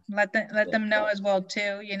 Let them know as well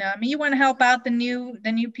too. I mean, you want to help out the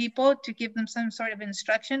new people to give them some sort of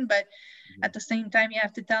instruction, but at the same time, you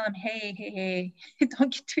have to tell them, hey,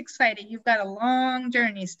 don't get too excited. You've got a long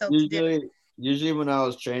journey still to do. Usually when I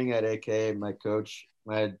was training at AK, my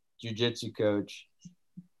jiu-jitsu coach,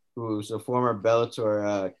 who's a former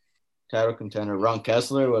Bellator title contender, Ron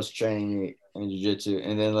Kessler, was training me in jiu-jitsu.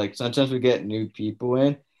 And then like sometimes we get new people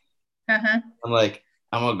in. I'm like,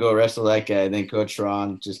 I'm going to go wrestle that guy. And then Coach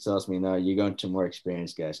Ron just tells me, no, you're going to more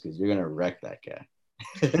experienced guys because you're going to wreck that guy.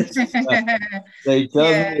 So he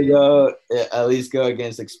tells me to at least go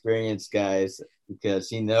against experienced guys because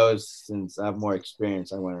he knows since I have more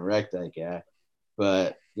experience, I'm going to wreck that guy.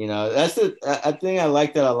 But I think I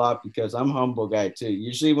like that a lot because I'm a humble guy too.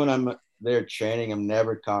 Usually when I'm there training, I'm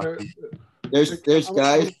never cocky. There's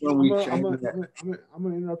guys when we train. I'm going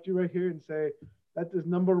to interrupt you right here and say that is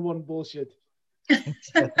number one bullshit.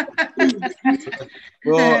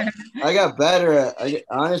 Well, I got better.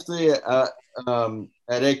 Honestly, at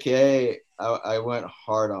AKA, I went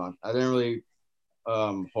hard on. I didn't really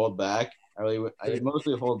hold back. I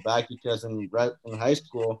mostly hold back because in high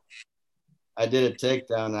school, I did a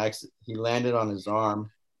takedown. He landed on his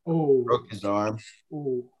arm, broke his arm,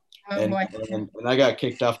 and I got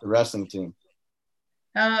kicked off the wrestling team.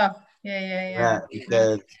 Oh, yeah.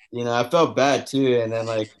 Because I felt bad too, and then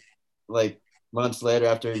like months later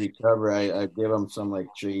after he recovered, I gave him some like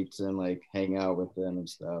treats and like hang out with him and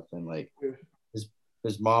stuff, and like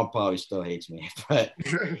his mom probably still hates me, but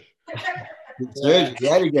he had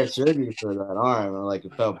to get surgery for that arm, and like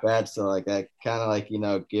it felt bad, so like I kind of like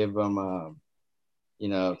give him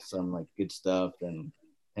some like good stuff and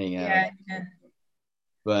hang out. Yeah.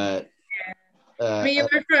 But I mean,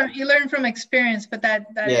 you learn from experience, but that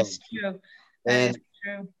is true. That is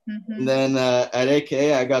true. Mm-hmm. And then at AK,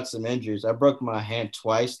 I got some injuries. I broke my hand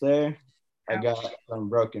twice there. Ouch. I got some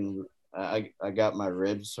broken. I got my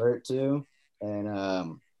ribs hurt too, and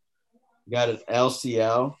got an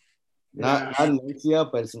LCL. Not an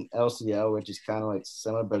ACL, but it's an LCL, which is kind of like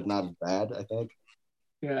similar, but not as bad, I think.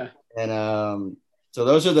 Yeah. And so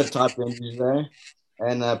those are the top injuries there.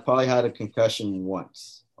 And I probably had a concussion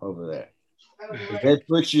once over there. They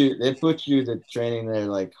put you the training there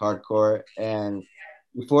like hardcore, and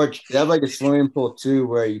before they have like a swimming pool too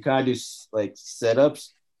where you kind of do like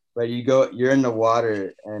sit-ups, but you're in the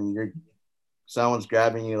water and someone's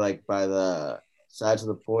grabbing you like by the sides of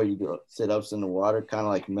the pool. You do sit-ups in the water, kind of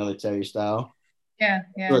like military style. Yeah,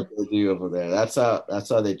 That's what they do over there. That's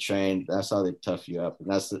how they train. That's how they tough you up.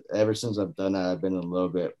 And ever since I've done that, I've been a little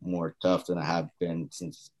bit more tough than I have been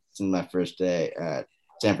since my first day at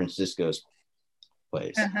San Francisco's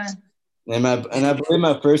place. Uh-huh. And I believe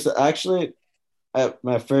my first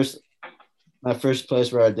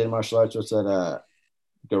place where I did martial arts was at a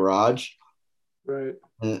garage. Right.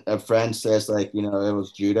 And a friend says like, it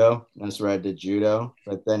was judo. That's where I did judo.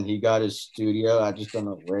 But then he got his studio. I just don't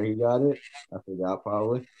know where he got it. I forgot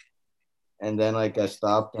probably. And then like I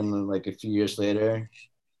stopped, and then like a few years later,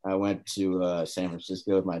 I went to San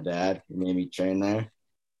Francisco with my dad. He made me train there.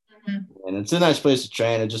 Mm-hmm. And it's a nice place to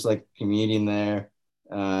train. It's just like commuting there.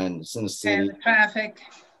 And it's in the city. And the traffic.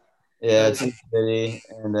 Yeah, it's in the city.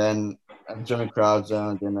 And then I joined Crowd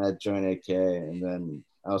Zone, then I joined AK, and then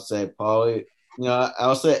I'll say probably,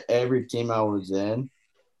 I'll say every team I was in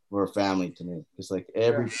were family to me. Because like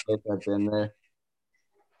every place I've been there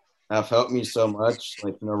have helped me so much.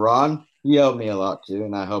 Like Naran, he helped me a lot too,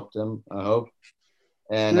 and I helped him, I hope.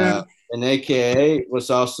 And AKA was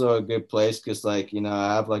also a good place because like,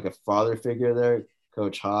 I have like a father figure there,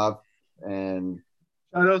 Coach Hobb, and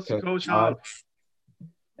shout out to Coach Hobb.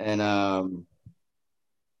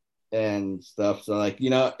 And stuff. So like,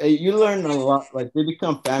 you learn a lot. Like they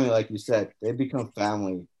become family, like you said. They become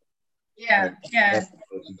family. Yeah, like, yeah.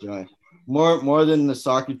 Join. More than the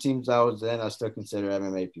soccer teams I was in, I still consider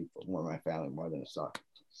MMA people more my family more than the soccer.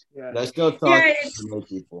 Yeah. But I still talk to MMA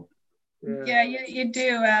people. Yeah, you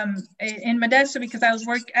do. In Modesto, because I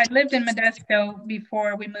lived in Modesto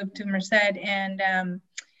before we moved to Merced, and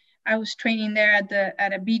I was training there at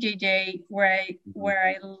a BJJ where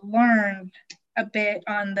I learned a bit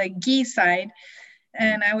on the gi side,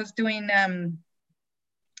 and I was doing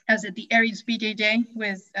I was at the Aries BJJ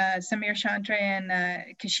with Samir Chantre and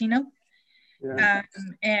Kashino. Yeah.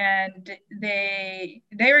 And they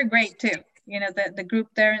were great too. The group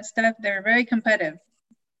there and stuff, they're very competitive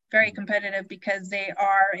because they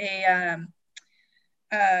are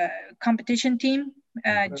a competition team,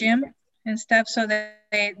 gym and stuff. So that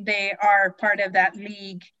they are part of that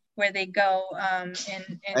league where they go in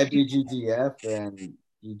IBGTF and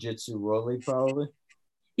Jiu-Jitsu World League probably.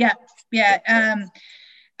 Yeah.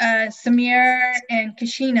 Samir and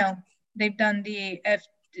Kashino, they've done the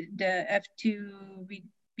F2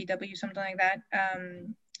 BW, something like that,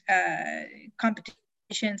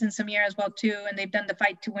 competitions, and Samir as well too, and they've done the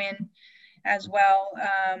Fight to Win as well.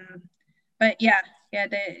 But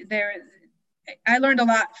I learned a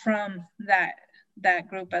lot from that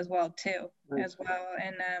group as well too,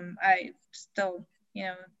 and I still,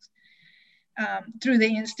 through the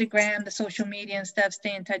Instagram, the social media and stuff,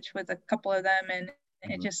 stay in touch with a couple of them, and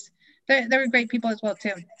it just they were great people as well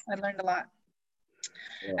too. I learned a lot.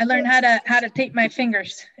 Yeah. I learned how to tape my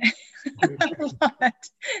fingers a lot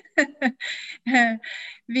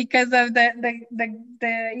because of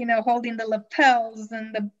the holding the lapels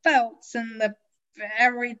and the belts and the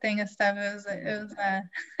everything and stuff. It was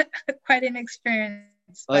quite an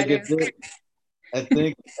experience. Like I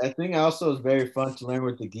think also it's very fun to learn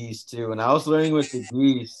with the geese too. When I was learning with the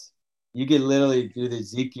geese, you could literally do the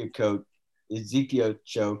Ezekiel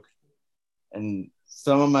choke, and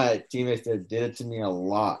some of my teammates that did it to me a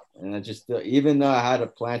lot, and I just even though I had a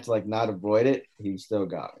plan to like not avoid it, he still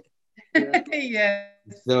got me. Yeah,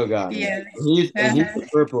 he still got me. Yeah. He's a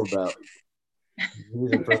purple belt.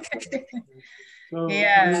 He's a purple belt. So,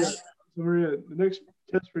 Maria, the next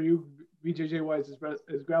test for you, BJJ wise, is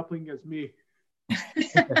grappling against me.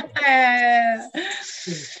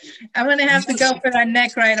 I'm gonna have to go for that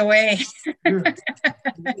neck right away. I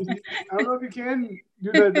don't know if you can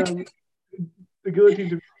do that. The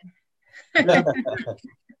guillotine.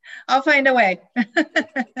 I'll find a way.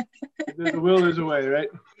 There's a will, there's a way, right?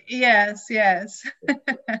 Yes.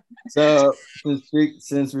 So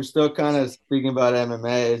since we're still kind of speaking about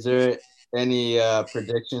MMA, is there any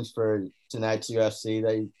predictions for tonight's UFC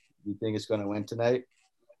that you think is going to win tonight?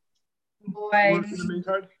 Boy. The main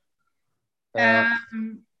card?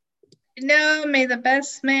 No, may the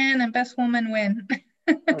best man and best woman win.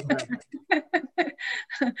 Okay.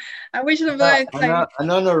 I wish the boys. I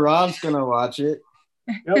know Naran's gonna watch it.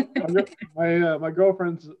 Yep, my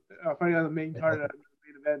girlfriend's fighting on the main card at the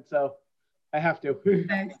main event, so I have to.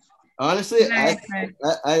 Nice. Honestly, I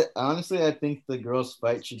think the girls'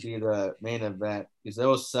 fight should be the main event because it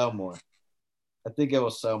will sell more. I think it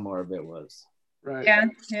will sell more if it was. Right. Yeah.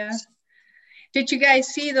 Did you guys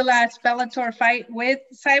see the last Bellator fight with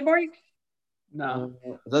Cyborg? No.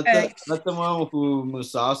 That's the one who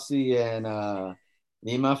Musasi and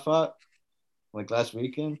Nima fought like last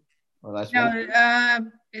weekend or last week? I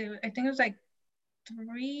think it was like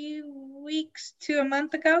 3 weeks to a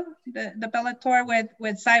month ago. The Bellator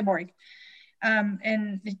with Cyborg,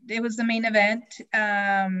 and it was the main event.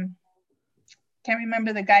 Can't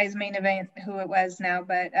remember the guy's main event who it was now,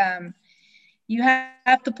 but you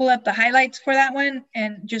have to pull up the highlights for that one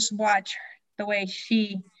and just watch the way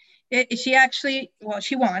she actually, well,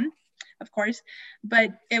 she won, of course,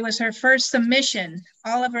 but it was her first submission.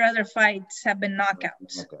 All of her other fights have been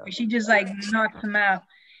knockouts. Okay. She just like knocked them out.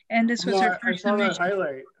 And this was her first submission. I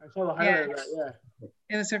saw the highlight of that, yeah.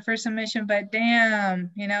 It was her first submission, but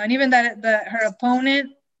damn, and even that her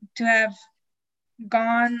opponent to have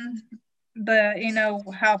gone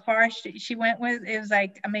how far she went with, it was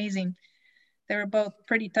like amazing. They were both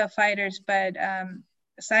pretty tough fighters, but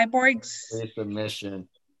Cyborg's submission.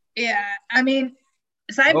 Yeah, I mean,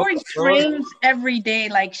 Cyborg trains every day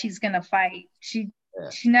like she's gonna fight. She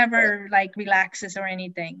never like relaxes or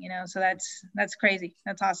anything, so that's crazy.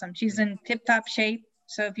 That's awesome. She's in tip-top shape.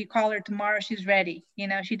 So if you call her tomorrow, she's ready.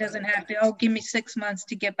 She doesn't have to, give me 6 months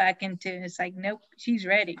to get back into it. It's like, nope, she's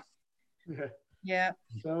ready. Yeah.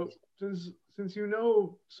 So since you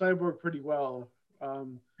know Cyborg pretty well,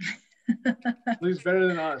 at least better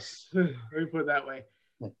than us. Let me put it that way.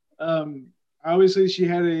 Obviously, she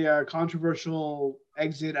had a controversial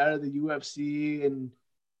exit out of the UFC and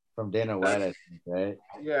from Dana White, I think, right?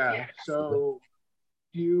 Yeah. So,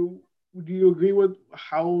 do you agree with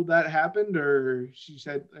how that happened, or she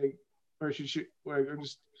said like, or she should, or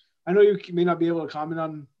just? I know you may not be able to comment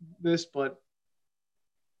on this, but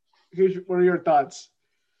what are your thoughts?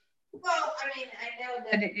 Well, I mean, I know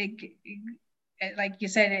that it like you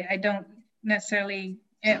said, I don't necessarily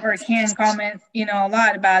or can comment, a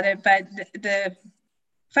lot about it, but the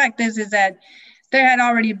fact is that there had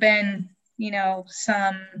already been,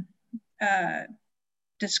 some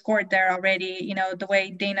discord there already, the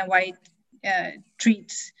way Dana White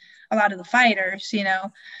treats a lot of the fighters,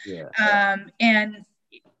 and,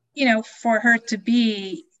 for her to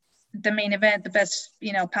be the main event, the best,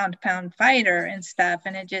 pound to pound fighter and stuff.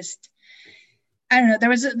 And it just, I don't know,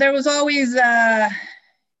 there was always,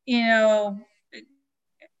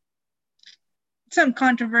 some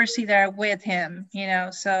controversy there with him,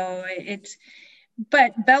 so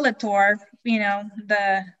but Bellator,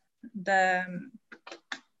 the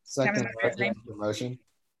second promotion.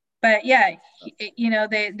 But yeah,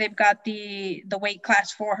 they've got the weight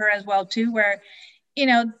class for her as well too, where,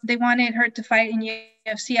 they wanted her to fight in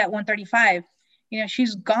UFC at 135.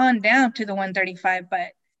 She's gone down to the 135,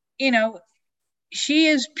 but, she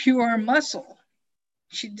is pure muscle.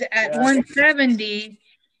 She at 170,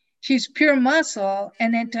 she's pure muscle,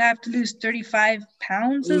 and then to have to lose 35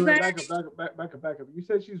 pounds of that. Back up. You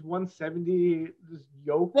said she's 170, just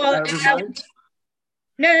yoked out of her mind?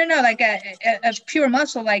 No, like a pure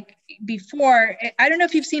muscle, like before. I don't know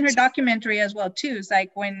if you've seen her documentary as well too. It's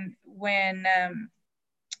like when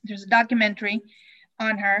there's a documentary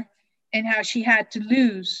on her and how she had to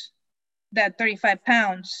lose that 35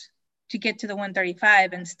 pounds to get to the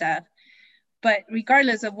 135 and stuff. But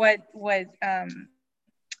regardless of what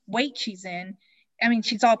weight she's in, I mean,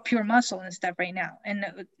 she's all pure muscle and stuff right now. And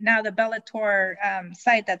now the Bellator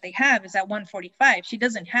site that they have is at 145. She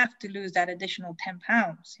doesn't have to lose that additional 10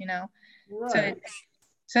 pounds, Right.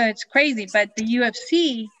 So it's crazy. But the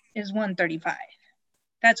UFC is 135.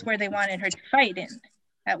 That's where they wanted her to fight in,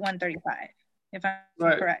 at 135, if I'm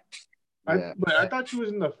correct. But I thought she was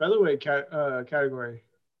in the featherweight category.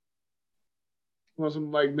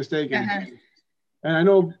 Wasn't like mistaken. Uh-huh. And I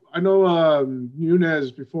know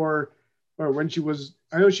Nunes before, or when she was,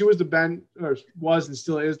 I know she was was and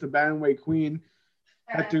still is the bantamweight queen,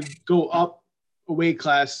 had to go up a weight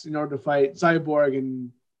class in order to fight Cyborg,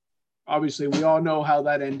 and obviously we all know how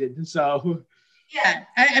that ended. So yeah,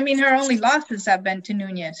 I mean, her only losses have been to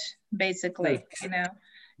Nunes, basically,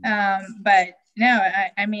 but no,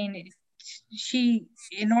 I mean, she,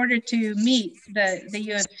 in order to meet the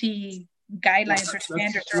UFC guidelines or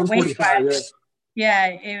standards or weight class. Yeah,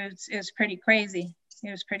 it was pretty crazy.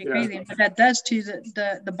 It was pretty crazy. What that does to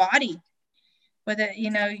the body, but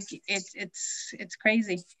it's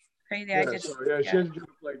crazy. Yeah, she had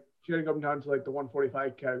to go down to like the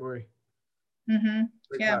 145 category. Mm-hmm.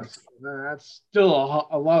 Yeah, that's still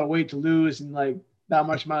a lot of weight to lose in like that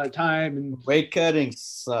much amount of time. And weight cutting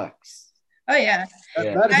sucks. Oh yeah,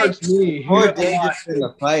 that hurts me. More dangerous than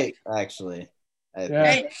a fight, actually.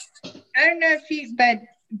 I don't know but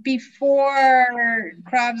before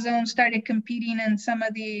Crop Zone started competing in some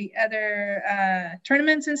of the other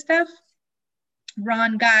tournaments and stuff,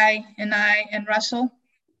 Ron, Guy, and I, and Russell,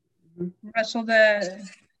 the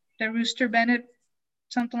Rooster Bennett,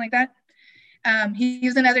 something like that.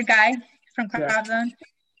 He's another guy from Crop Zone.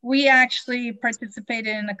 We actually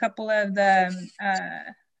participated in a couple of the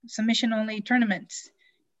submission only tournaments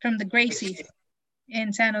from the Gracies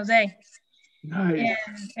in San Jose. Nice.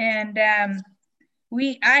 And I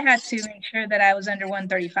had to make sure that I was under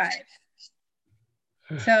 135.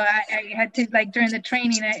 So I had to, like, during the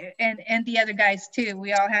training, and the other guys too,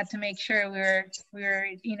 we all had to make sure we were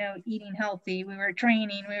eating healthy, we were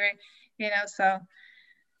training, we were so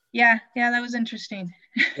yeah, that was interesting.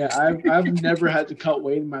 Yeah, I've never had to cut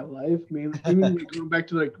weight in my life. I mean, even going back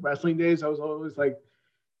to like wrestling days, I was always like,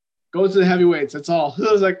 go to the heavyweights, that's all.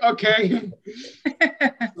 I was like, okay.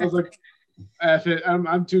 I was like,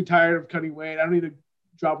 I'm too tired of cutting weight, I don't need to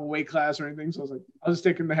drop a weight class or anything. So I was like, I'll just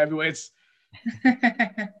stick in the heavyweights.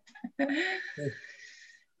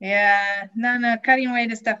 Yeah, no, cutting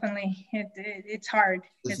weight is definitely it's hard.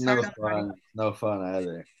 It's no fun. No fun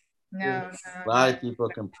either. No. A lot of people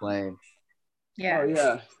complain. Yeah. Oh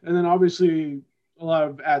yeah, and then obviously a lot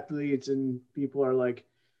of athletes and people are like,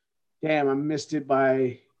 damn, I missed it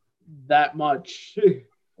by that much.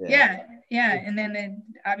 Yeah. And then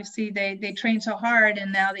obviously they train so hard,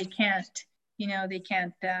 and now they can't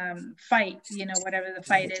fight, whatever the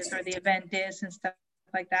fight is or the event is and stuff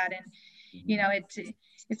like that. And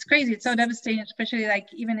it's crazy. It's so devastating, especially like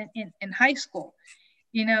even in high school.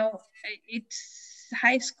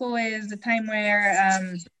 High school is the time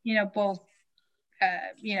where both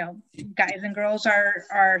guys and girls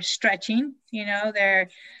are stretching. They're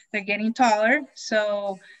getting taller,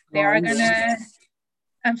 so they are gonna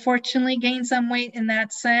unfortunately gain some weight in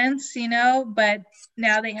that sense, but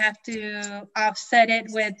now they have to offset it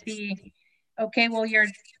with okay, well, you're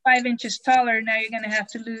 5 inches taller, now you're going to have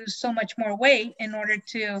to lose so much more weight in order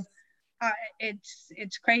to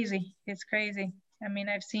it's crazy. I mean,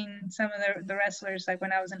 I've seen some of the wrestlers, like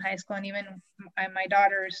when I was in high school, and even my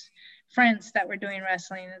daughter's friends that were doing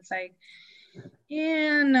wrestling. It's like,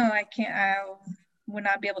 yeah, no, I can't. I would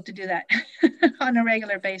not be able to do that on a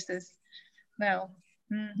regular basis. No.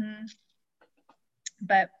 Mm-hmm.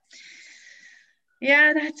 But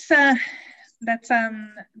yeah, that's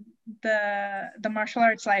the martial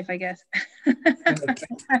arts life, I guess.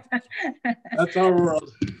 That's our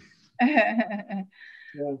world.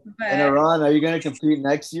 Yeah. And Iran, are you going to compete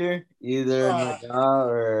next year, either Naga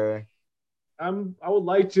or? I would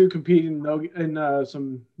like to compete in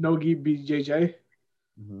some Nogi BJJ.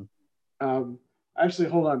 Mm-hmm. Actually,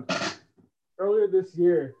 hold on. Earlier this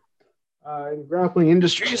year, in Grappling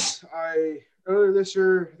Industries, I was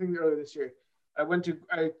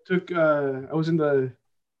in the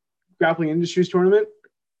Grappling Industries tournament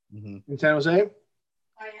in San Jose. Oh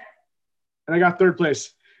yeah. And I got third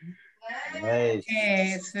place. Nice.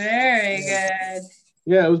 It's very good.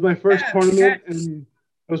 Yeah, it was my first tournament, and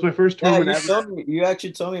it was my first tournament ever. You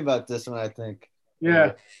actually told me about this one, I think.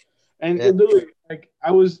 Yeah, and it literally, like,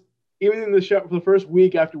 I was even in the show for the first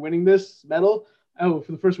week after winning this medal. For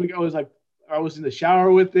the first week, I was in the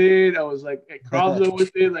shower with it. I was like at Crosby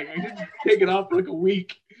with it. Like, I didn't take it off for like a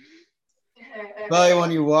week. Probably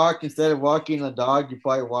when you walk, instead of walking a dog, you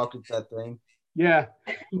probably walk with that thing. Yeah,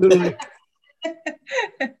 literally.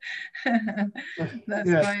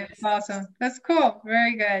 That's awesome. That's cool.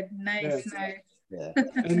 Very good. Nice. Yeah.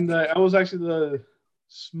 And I was actually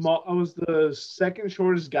I was the second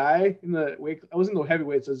shortest guy in the weight. I was in the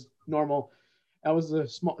heavyweights as normal. I was the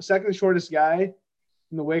second shortest guy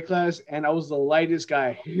in the weight class, and I was the lightest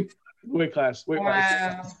guy in the weight class.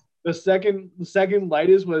 Wow. The second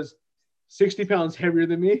lightest was 60 pounds heavier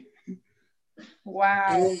than me.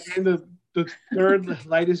 Wow. And the third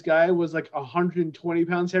lightest guy was like 120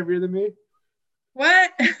 pounds heavier than me.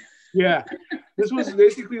 What? Yeah. This was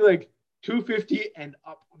basically like 250 and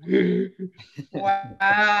up.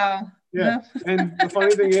 Wow. Yeah. And the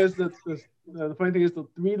funny thing is that the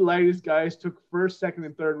three lightest guys took first, second,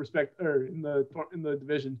 and third in the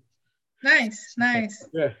division. Nice.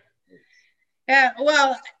 Yeah. Yeah.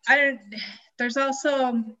 Well, there's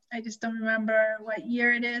also, I just don't remember what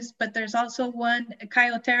year it is, but there's also one,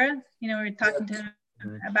 Caio Terra, we were talking to him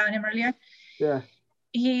about him earlier. Yeah.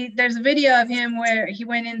 There's a video of him where he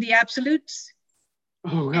went in the absolutes.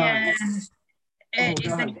 Oh God. And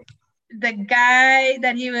the guy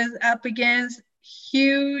that he was up against,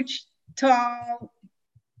 huge, tall,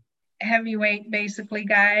 heavyweight basically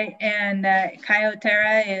guy. And Caio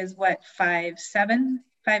Terra is what, 5'7",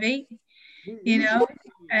 5'8",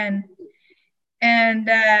 and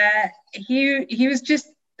he was just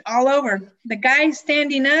all over. The guy's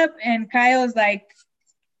standing up, and Kyle's like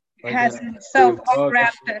has himself all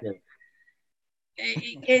wrapped.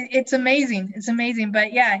 It's amazing. It's amazing.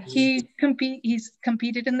 But yeah, he's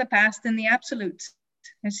competed in the past in the absolutes.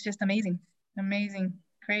 It's just amazing. Amazing.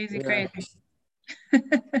 Crazy.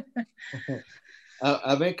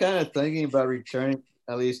 I've been kind of thinking about returning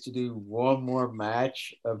at least to do one more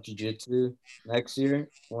match of jiu-jitsu next year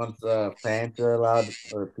once fans are allowed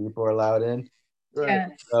or people are allowed in. Right. Yeah.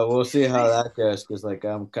 We'll see how that goes because like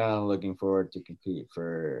I'm kind of looking forward to compete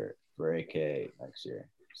for AK next year.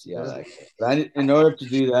 See how that goes. But in order to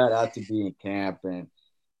do that, I have to be in camp and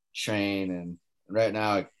train. And right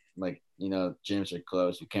now, like gyms are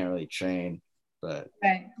closed. You can't really train. But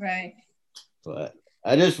right. But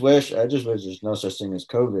I just wish there's no such thing as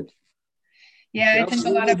COVID. Yeah, I think a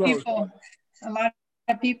lot of people, a lot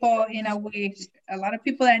of people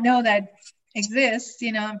that know that exists,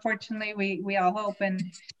 unfortunately we all hope, and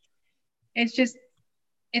it's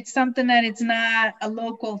something that it's not a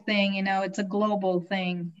local thing, it's a global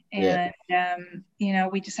thing. And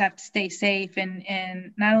we just have to stay safe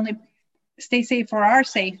and not only stay safe for our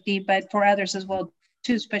safety, but for others as well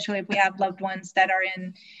too, especially if we have loved ones that are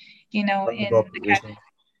in in the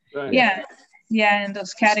in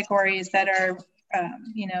those categories that are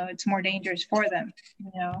it's more dangerous for them,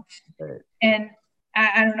 Right. And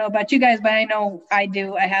I don't know about you guys, but I know I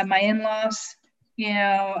do. I have my in-laws,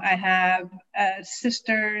 I have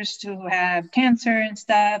sisters who have cancer and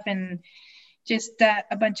stuff, and just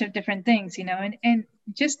a bunch of different things, and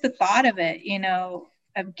just the thought of it,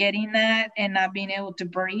 of getting that and not being able to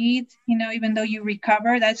breathe, even though you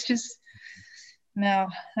recover, that's just, no,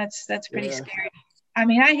 that's pretty scary. I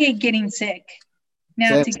mean, I hate getting sick.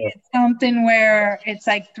 Now to get something where it's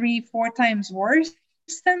like 3-4 times worse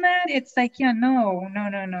than that, it's like, no.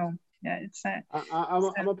 Yeah, it's not. I'm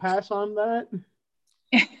gonna pass on that.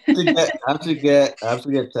 I have to get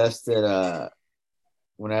tested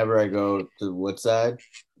whenever I go to Woodside,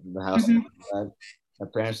 the house. My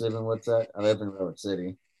parents live in Woodside. I live in Redwood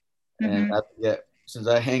City, and I have to since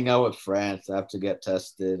I hang out with friends, I have to get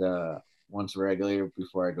tested once regularly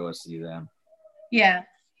before I go to see them. Yeah,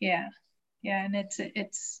 and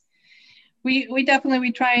it's we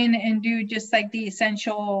definitely try and do just like the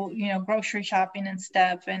essential, grocery shopping and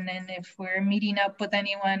stuff, and then if we're meeting up with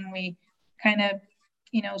anyone, we kind of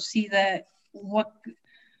see what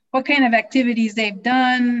kind of activities they've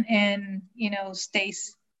done, and stay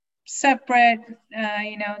separate,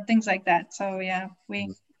 things like that. So yeah,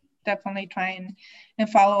 we definitely try and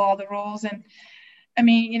follow all the rules. And I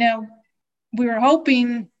mean, we were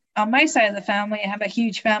hoping on my side of the family, I have a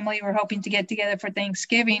huge family, we're hoping to get together for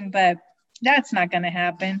Thanksgiving, but that's not going to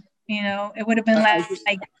happen. It would have been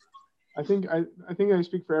I think I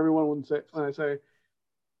speak for everyone when I say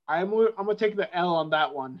I'm gonna take the L on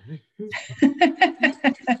that one.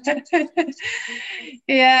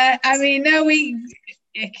 Yeah, I mean, no,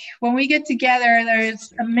 when we get together,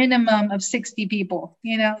 there's a minimum of 60 people,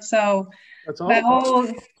 so that's all. The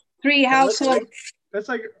whole 3 households. That's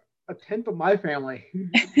like a tenth of my family.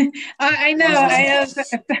 I know.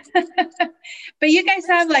 But you guys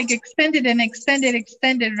have like extended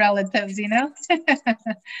relatives,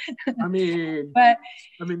 I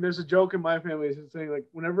mean, there's a joke in my family it's saying like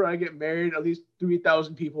whenever I get married, at least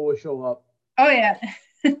 3,000 people will show up. Oh yeah.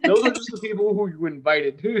 Those are just the people who you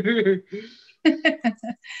invited.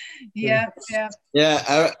 Yeah.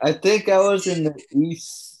 I think I was in the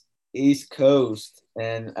East Coast,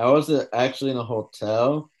 and I was actually in a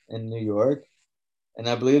hotel in New York, and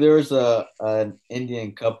I believe there was an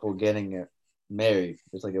Indian couple getting married.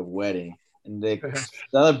 It was like a wedding, and they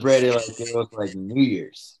celebrated like it was like New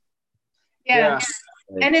Year's. Yeah.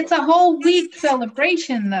 And it's a whole week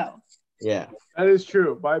celebration, though. Yeah, that is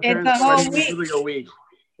true. My parents' wedding was like a week.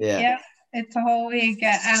 Yeah, it's a whole week.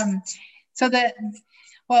 So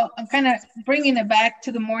I'm kind of bringing it back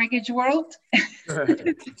to the mortgage world.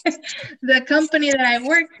 The company that I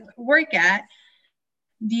work at,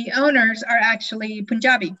 the owners are actually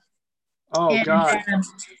Punjabi. Oh, God.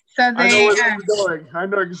 So I know where this is going. I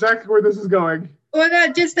know exactly where this is going. Well,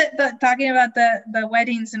 no, just talking about the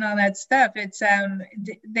weddings and all that stuff. It's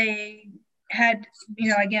they had,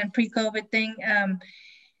 again, pre-COVID thing.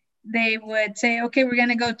 They would say, okay, we're going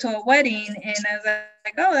to go to a wedding. And I was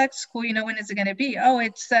like, oh, that's cool. When is it going to be? Oh,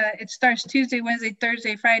 it starts Tuesday, Wednesday,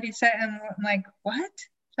 Thursday, Friday, Saturday. And I'm like, what?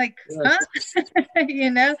 Like, huh?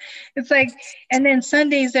 It's like, and then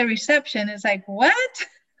Sunday's the reception. It's like, what?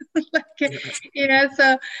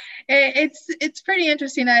 So it's pretty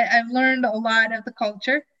interesting. I've learned a lot of the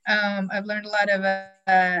culture. I've learned a lot of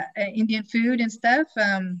Indian food and stuff.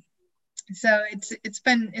 So it's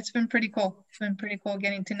been pretty cool. It's been pretty cool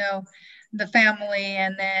getting to know the family,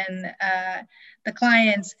 and then the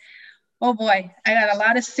clients. Oh boy, I got a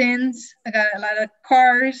lot of sins. I got a lot of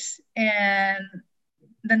cars, and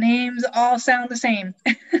the names all sound the same.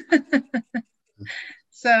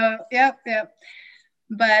 So yep.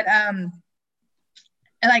 But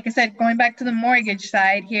like I said, going back to the mortgage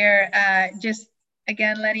side here, just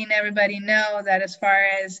again letting everybody know that as far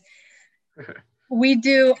as we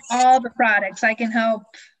do all the products, I can help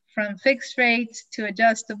from fixed rates to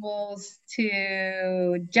adjustables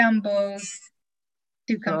to jumbos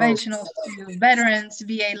to conventional to veterans,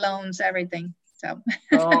 VA loans, everything. So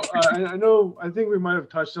I know, I think we might have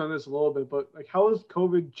touched on this a little bit, but like, how has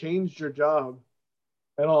COVID changed your job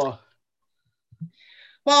at all?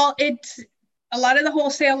 Well, it's a lot of the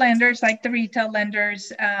wholesale lenders, like the retail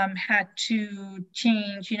lenders, had to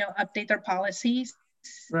change, update their policies.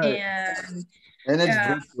 Right. And it's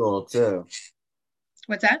virtual too.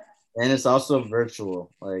 What's that? And it's also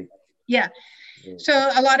virtual, yeah. So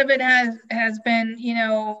a lot of it has been,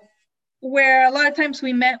 where a lot of times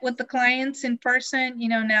we met with the clients in person,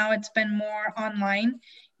 now it's been more online,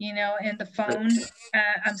 and the phone.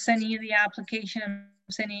 I'm sending you the application, I'm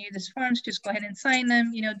sending you these forms, just go ahead and sign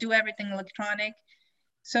them, do everything electronic.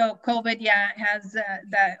 So COVID, has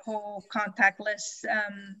that whole contactless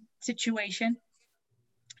situation.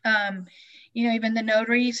 Even the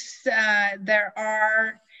notaries,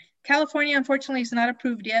 California, unfortunately, is not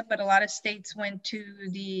approved yet, but a lot of states went to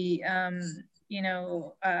the,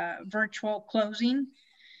 virtual closing,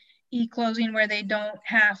 e-closing, where they don't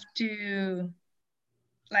have to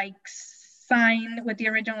sign with the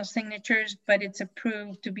original signatures, but it's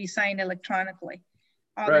approved to be signed electronically,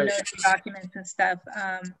 all the notary documents and stuff.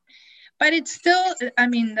 But it's still,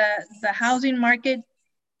 the housing market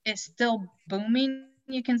is still booming,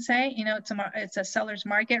 you can say. It's a seller's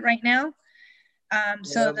market right now.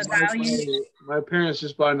 So the value. My parents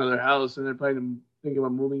just bought another house, and they're probably thinking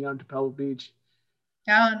about moving out to Pebble Beach.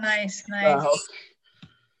 Oh, nice.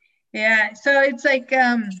 Yeah. So it's like,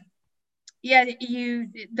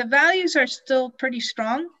 the values are still pretty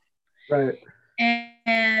strong. Right.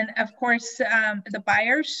 And of course, the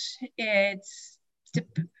buyers,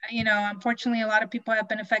 unfortunately, a lot of people have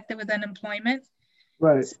been affected with unemployment.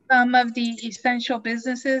 Right. Some of the essential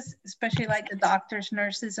businesses, especially like the doctors,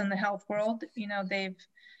 nurses, and the health world, they've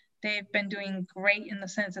been doing great in the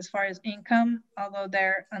sense as far as income, although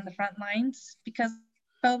they're on the front lines because of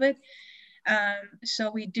COVID. So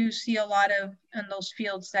we do see a lot of in those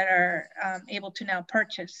fields that are able to now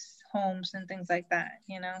purchase homes and things like that.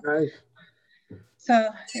 Nice. So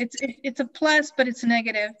it's a plus, but it's a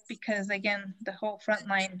negative because, again, the whole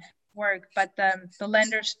frontline work. But the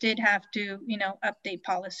lenders did have to, update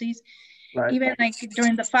policies. Right. Even like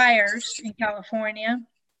during the fires in California,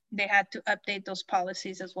 they had to update those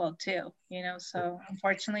policies as well too. So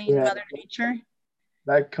unfortunately, Mother Nature.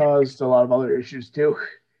 That caused a lot of other issues too.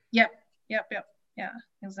 Yep. Yeah,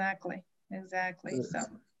 exactly. So,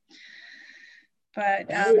 but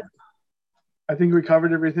I think we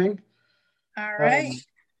covered everything. All right.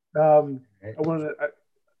 I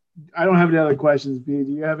don't have any other questions. B,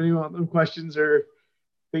 do you have any other questions or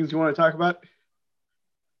things you want to talk about?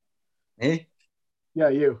 Me? Yeah,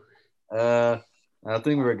 you. I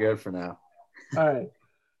think we're good for now. All right.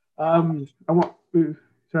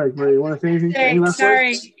 Sorry, Maria, you want to say anything?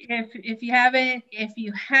 Sorry, if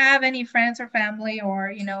you have any friends or family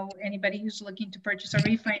or anybody who's looking to purchase or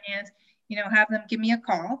refinance, have them give me a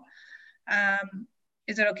call.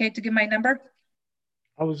 Is it okay to give my number?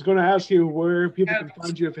 I was going to ask you where people can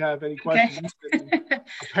find you if you have any questions. Okay.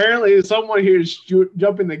 Apparently, someone here is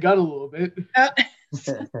jumping the gun a little bit.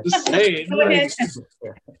 Just saying.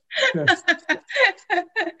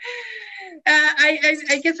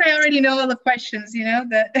 I guess I already know all the questions,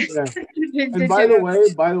 that. Yeah. And by the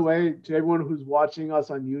way, to everyone who's watching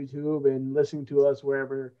us on YouTube and listening to us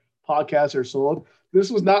wherever podcasts are sold,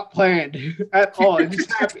 this was not planned at all. It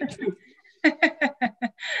just happened.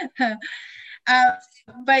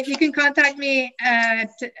 But you can contact me at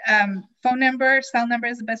phone number, cell number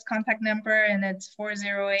is the best contact number, and it's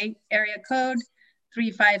 408 area code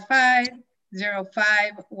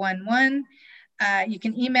 355-0511. You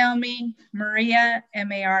can email me, Maria,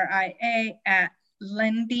 Maria, at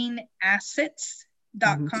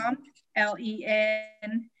lendingassets.com,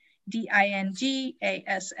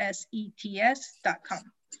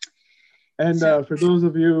 LENDINGASSETS.com. And for those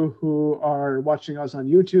of you who are watching us on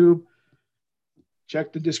YouTube,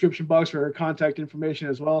 check the description box for our contact information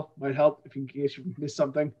as well. Might help in case you missed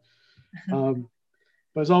something.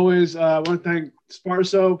 But as always, I want to thank Spar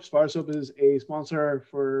Soap. Spar Soap is a sponsor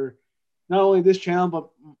for not only this channel, but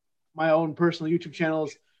my own personal YouTube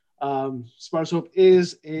channels. Sparta Soap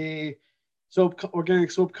is a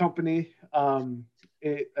organic soap company.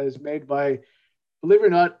 It is made by, believe it or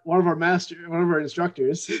not, one of our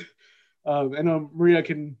instructors. I know Maria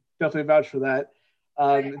can definitely vouch for that.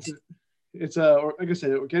 It's a, like I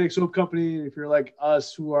said, organic soap company. If you're like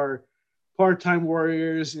us who are part-time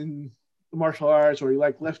warriors in the martial arts, or you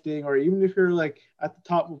like lifting, or even if you're like at the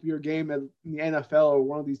top of your game in the NFL or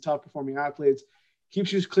one of these top performing athletes,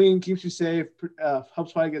 keeps you clean, keeps you safe,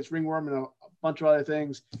 helps fight against ringworm and a bunch of other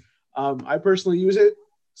things. I personally use it.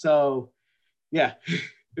 So yeah,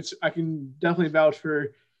 I can definitely vouch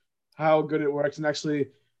for how good it works, and actually,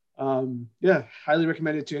 highly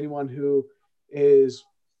recommend it to anyone who is,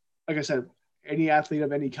 like I said, any athlete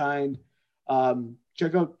of any kind.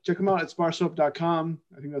 Check them out at sparsoap.com.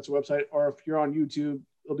 I think that's a website, or if you're on YouTube,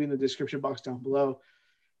 it'll be in the description box down below.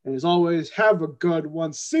 And as always, have a good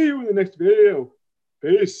one. See you in the next video.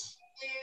 Peace.